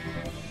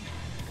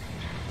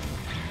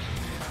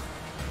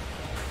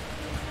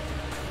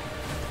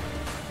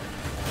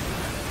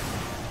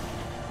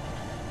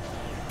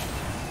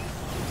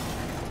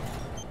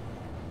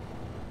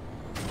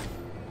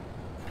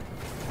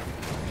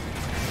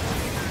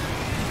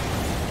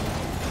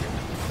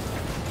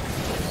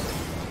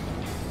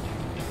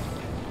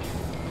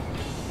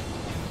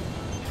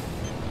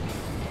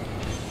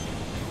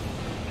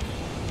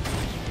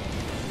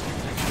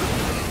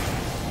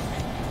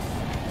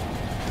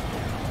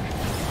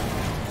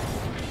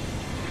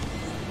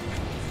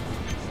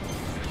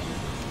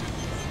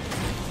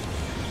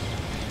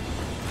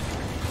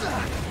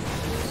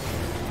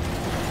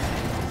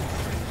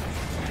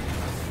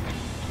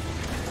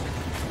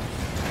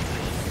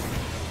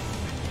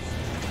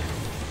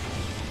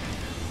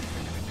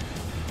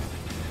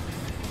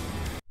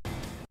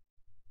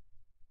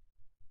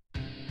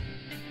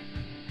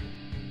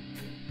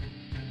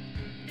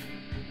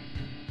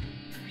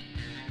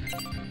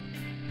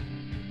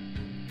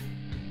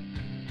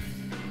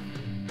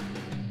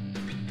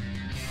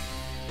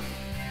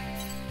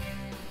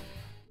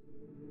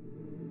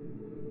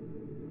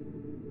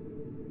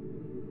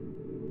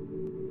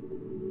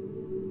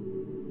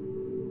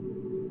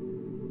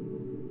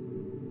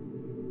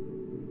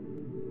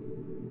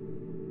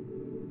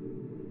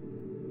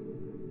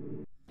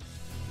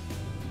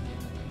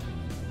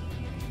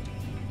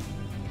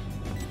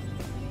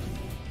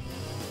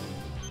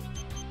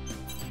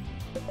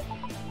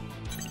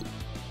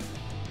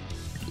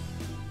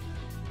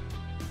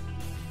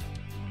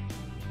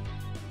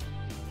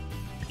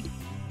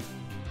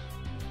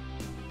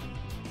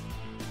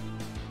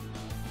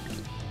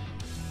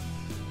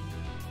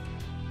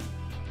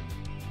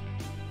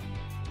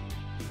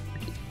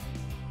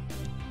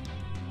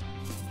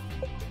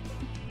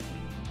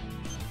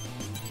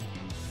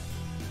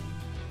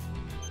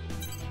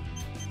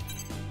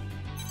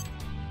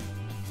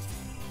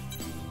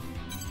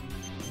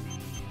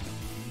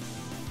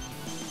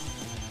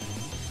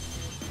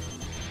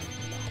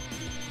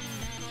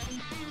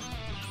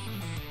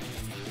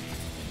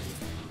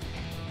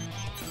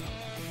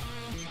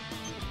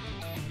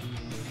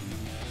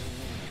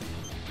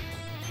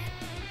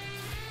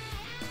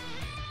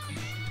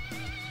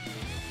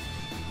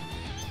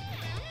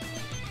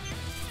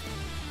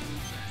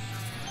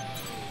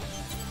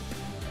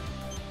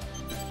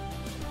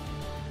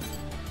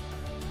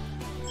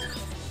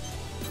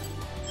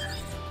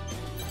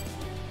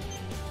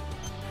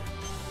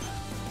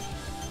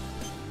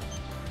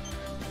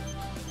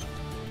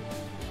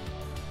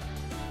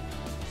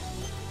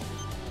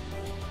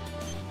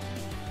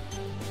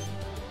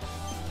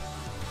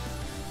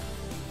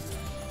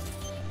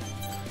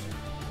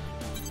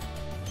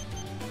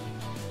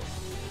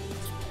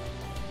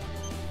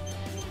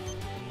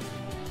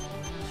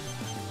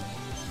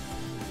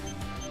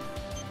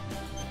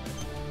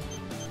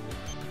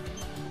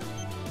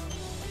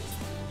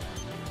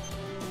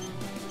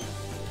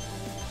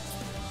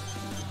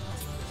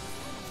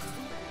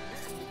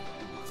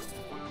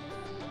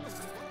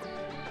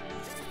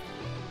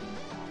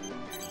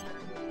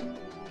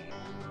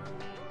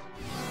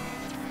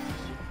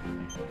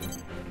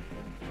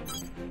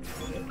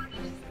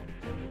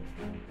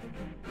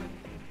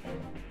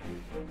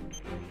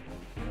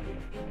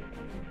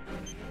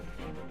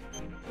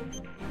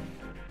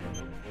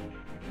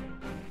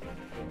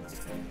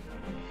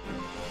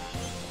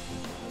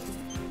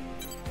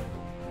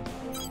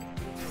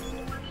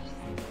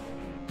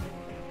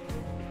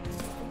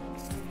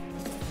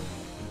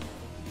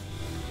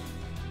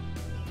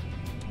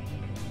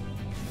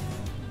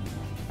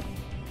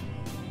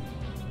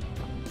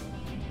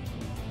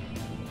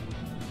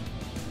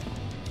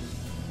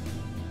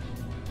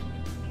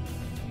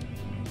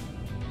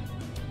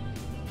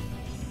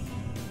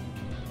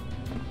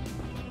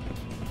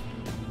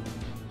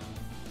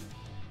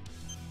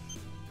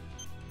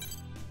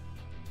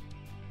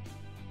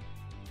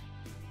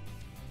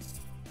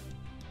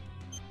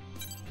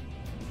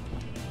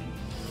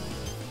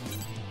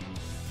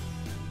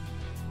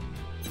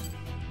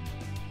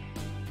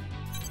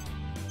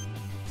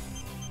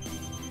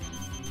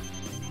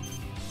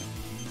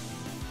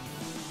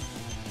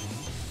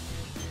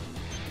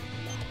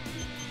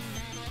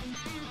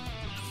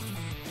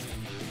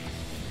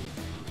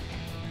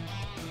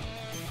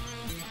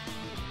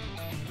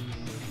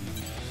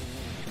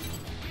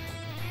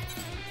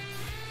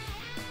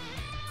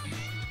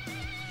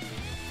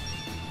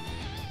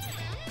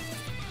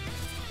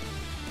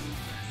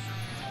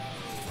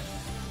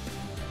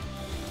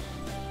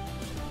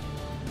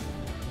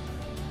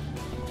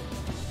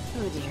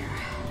 Oh dear.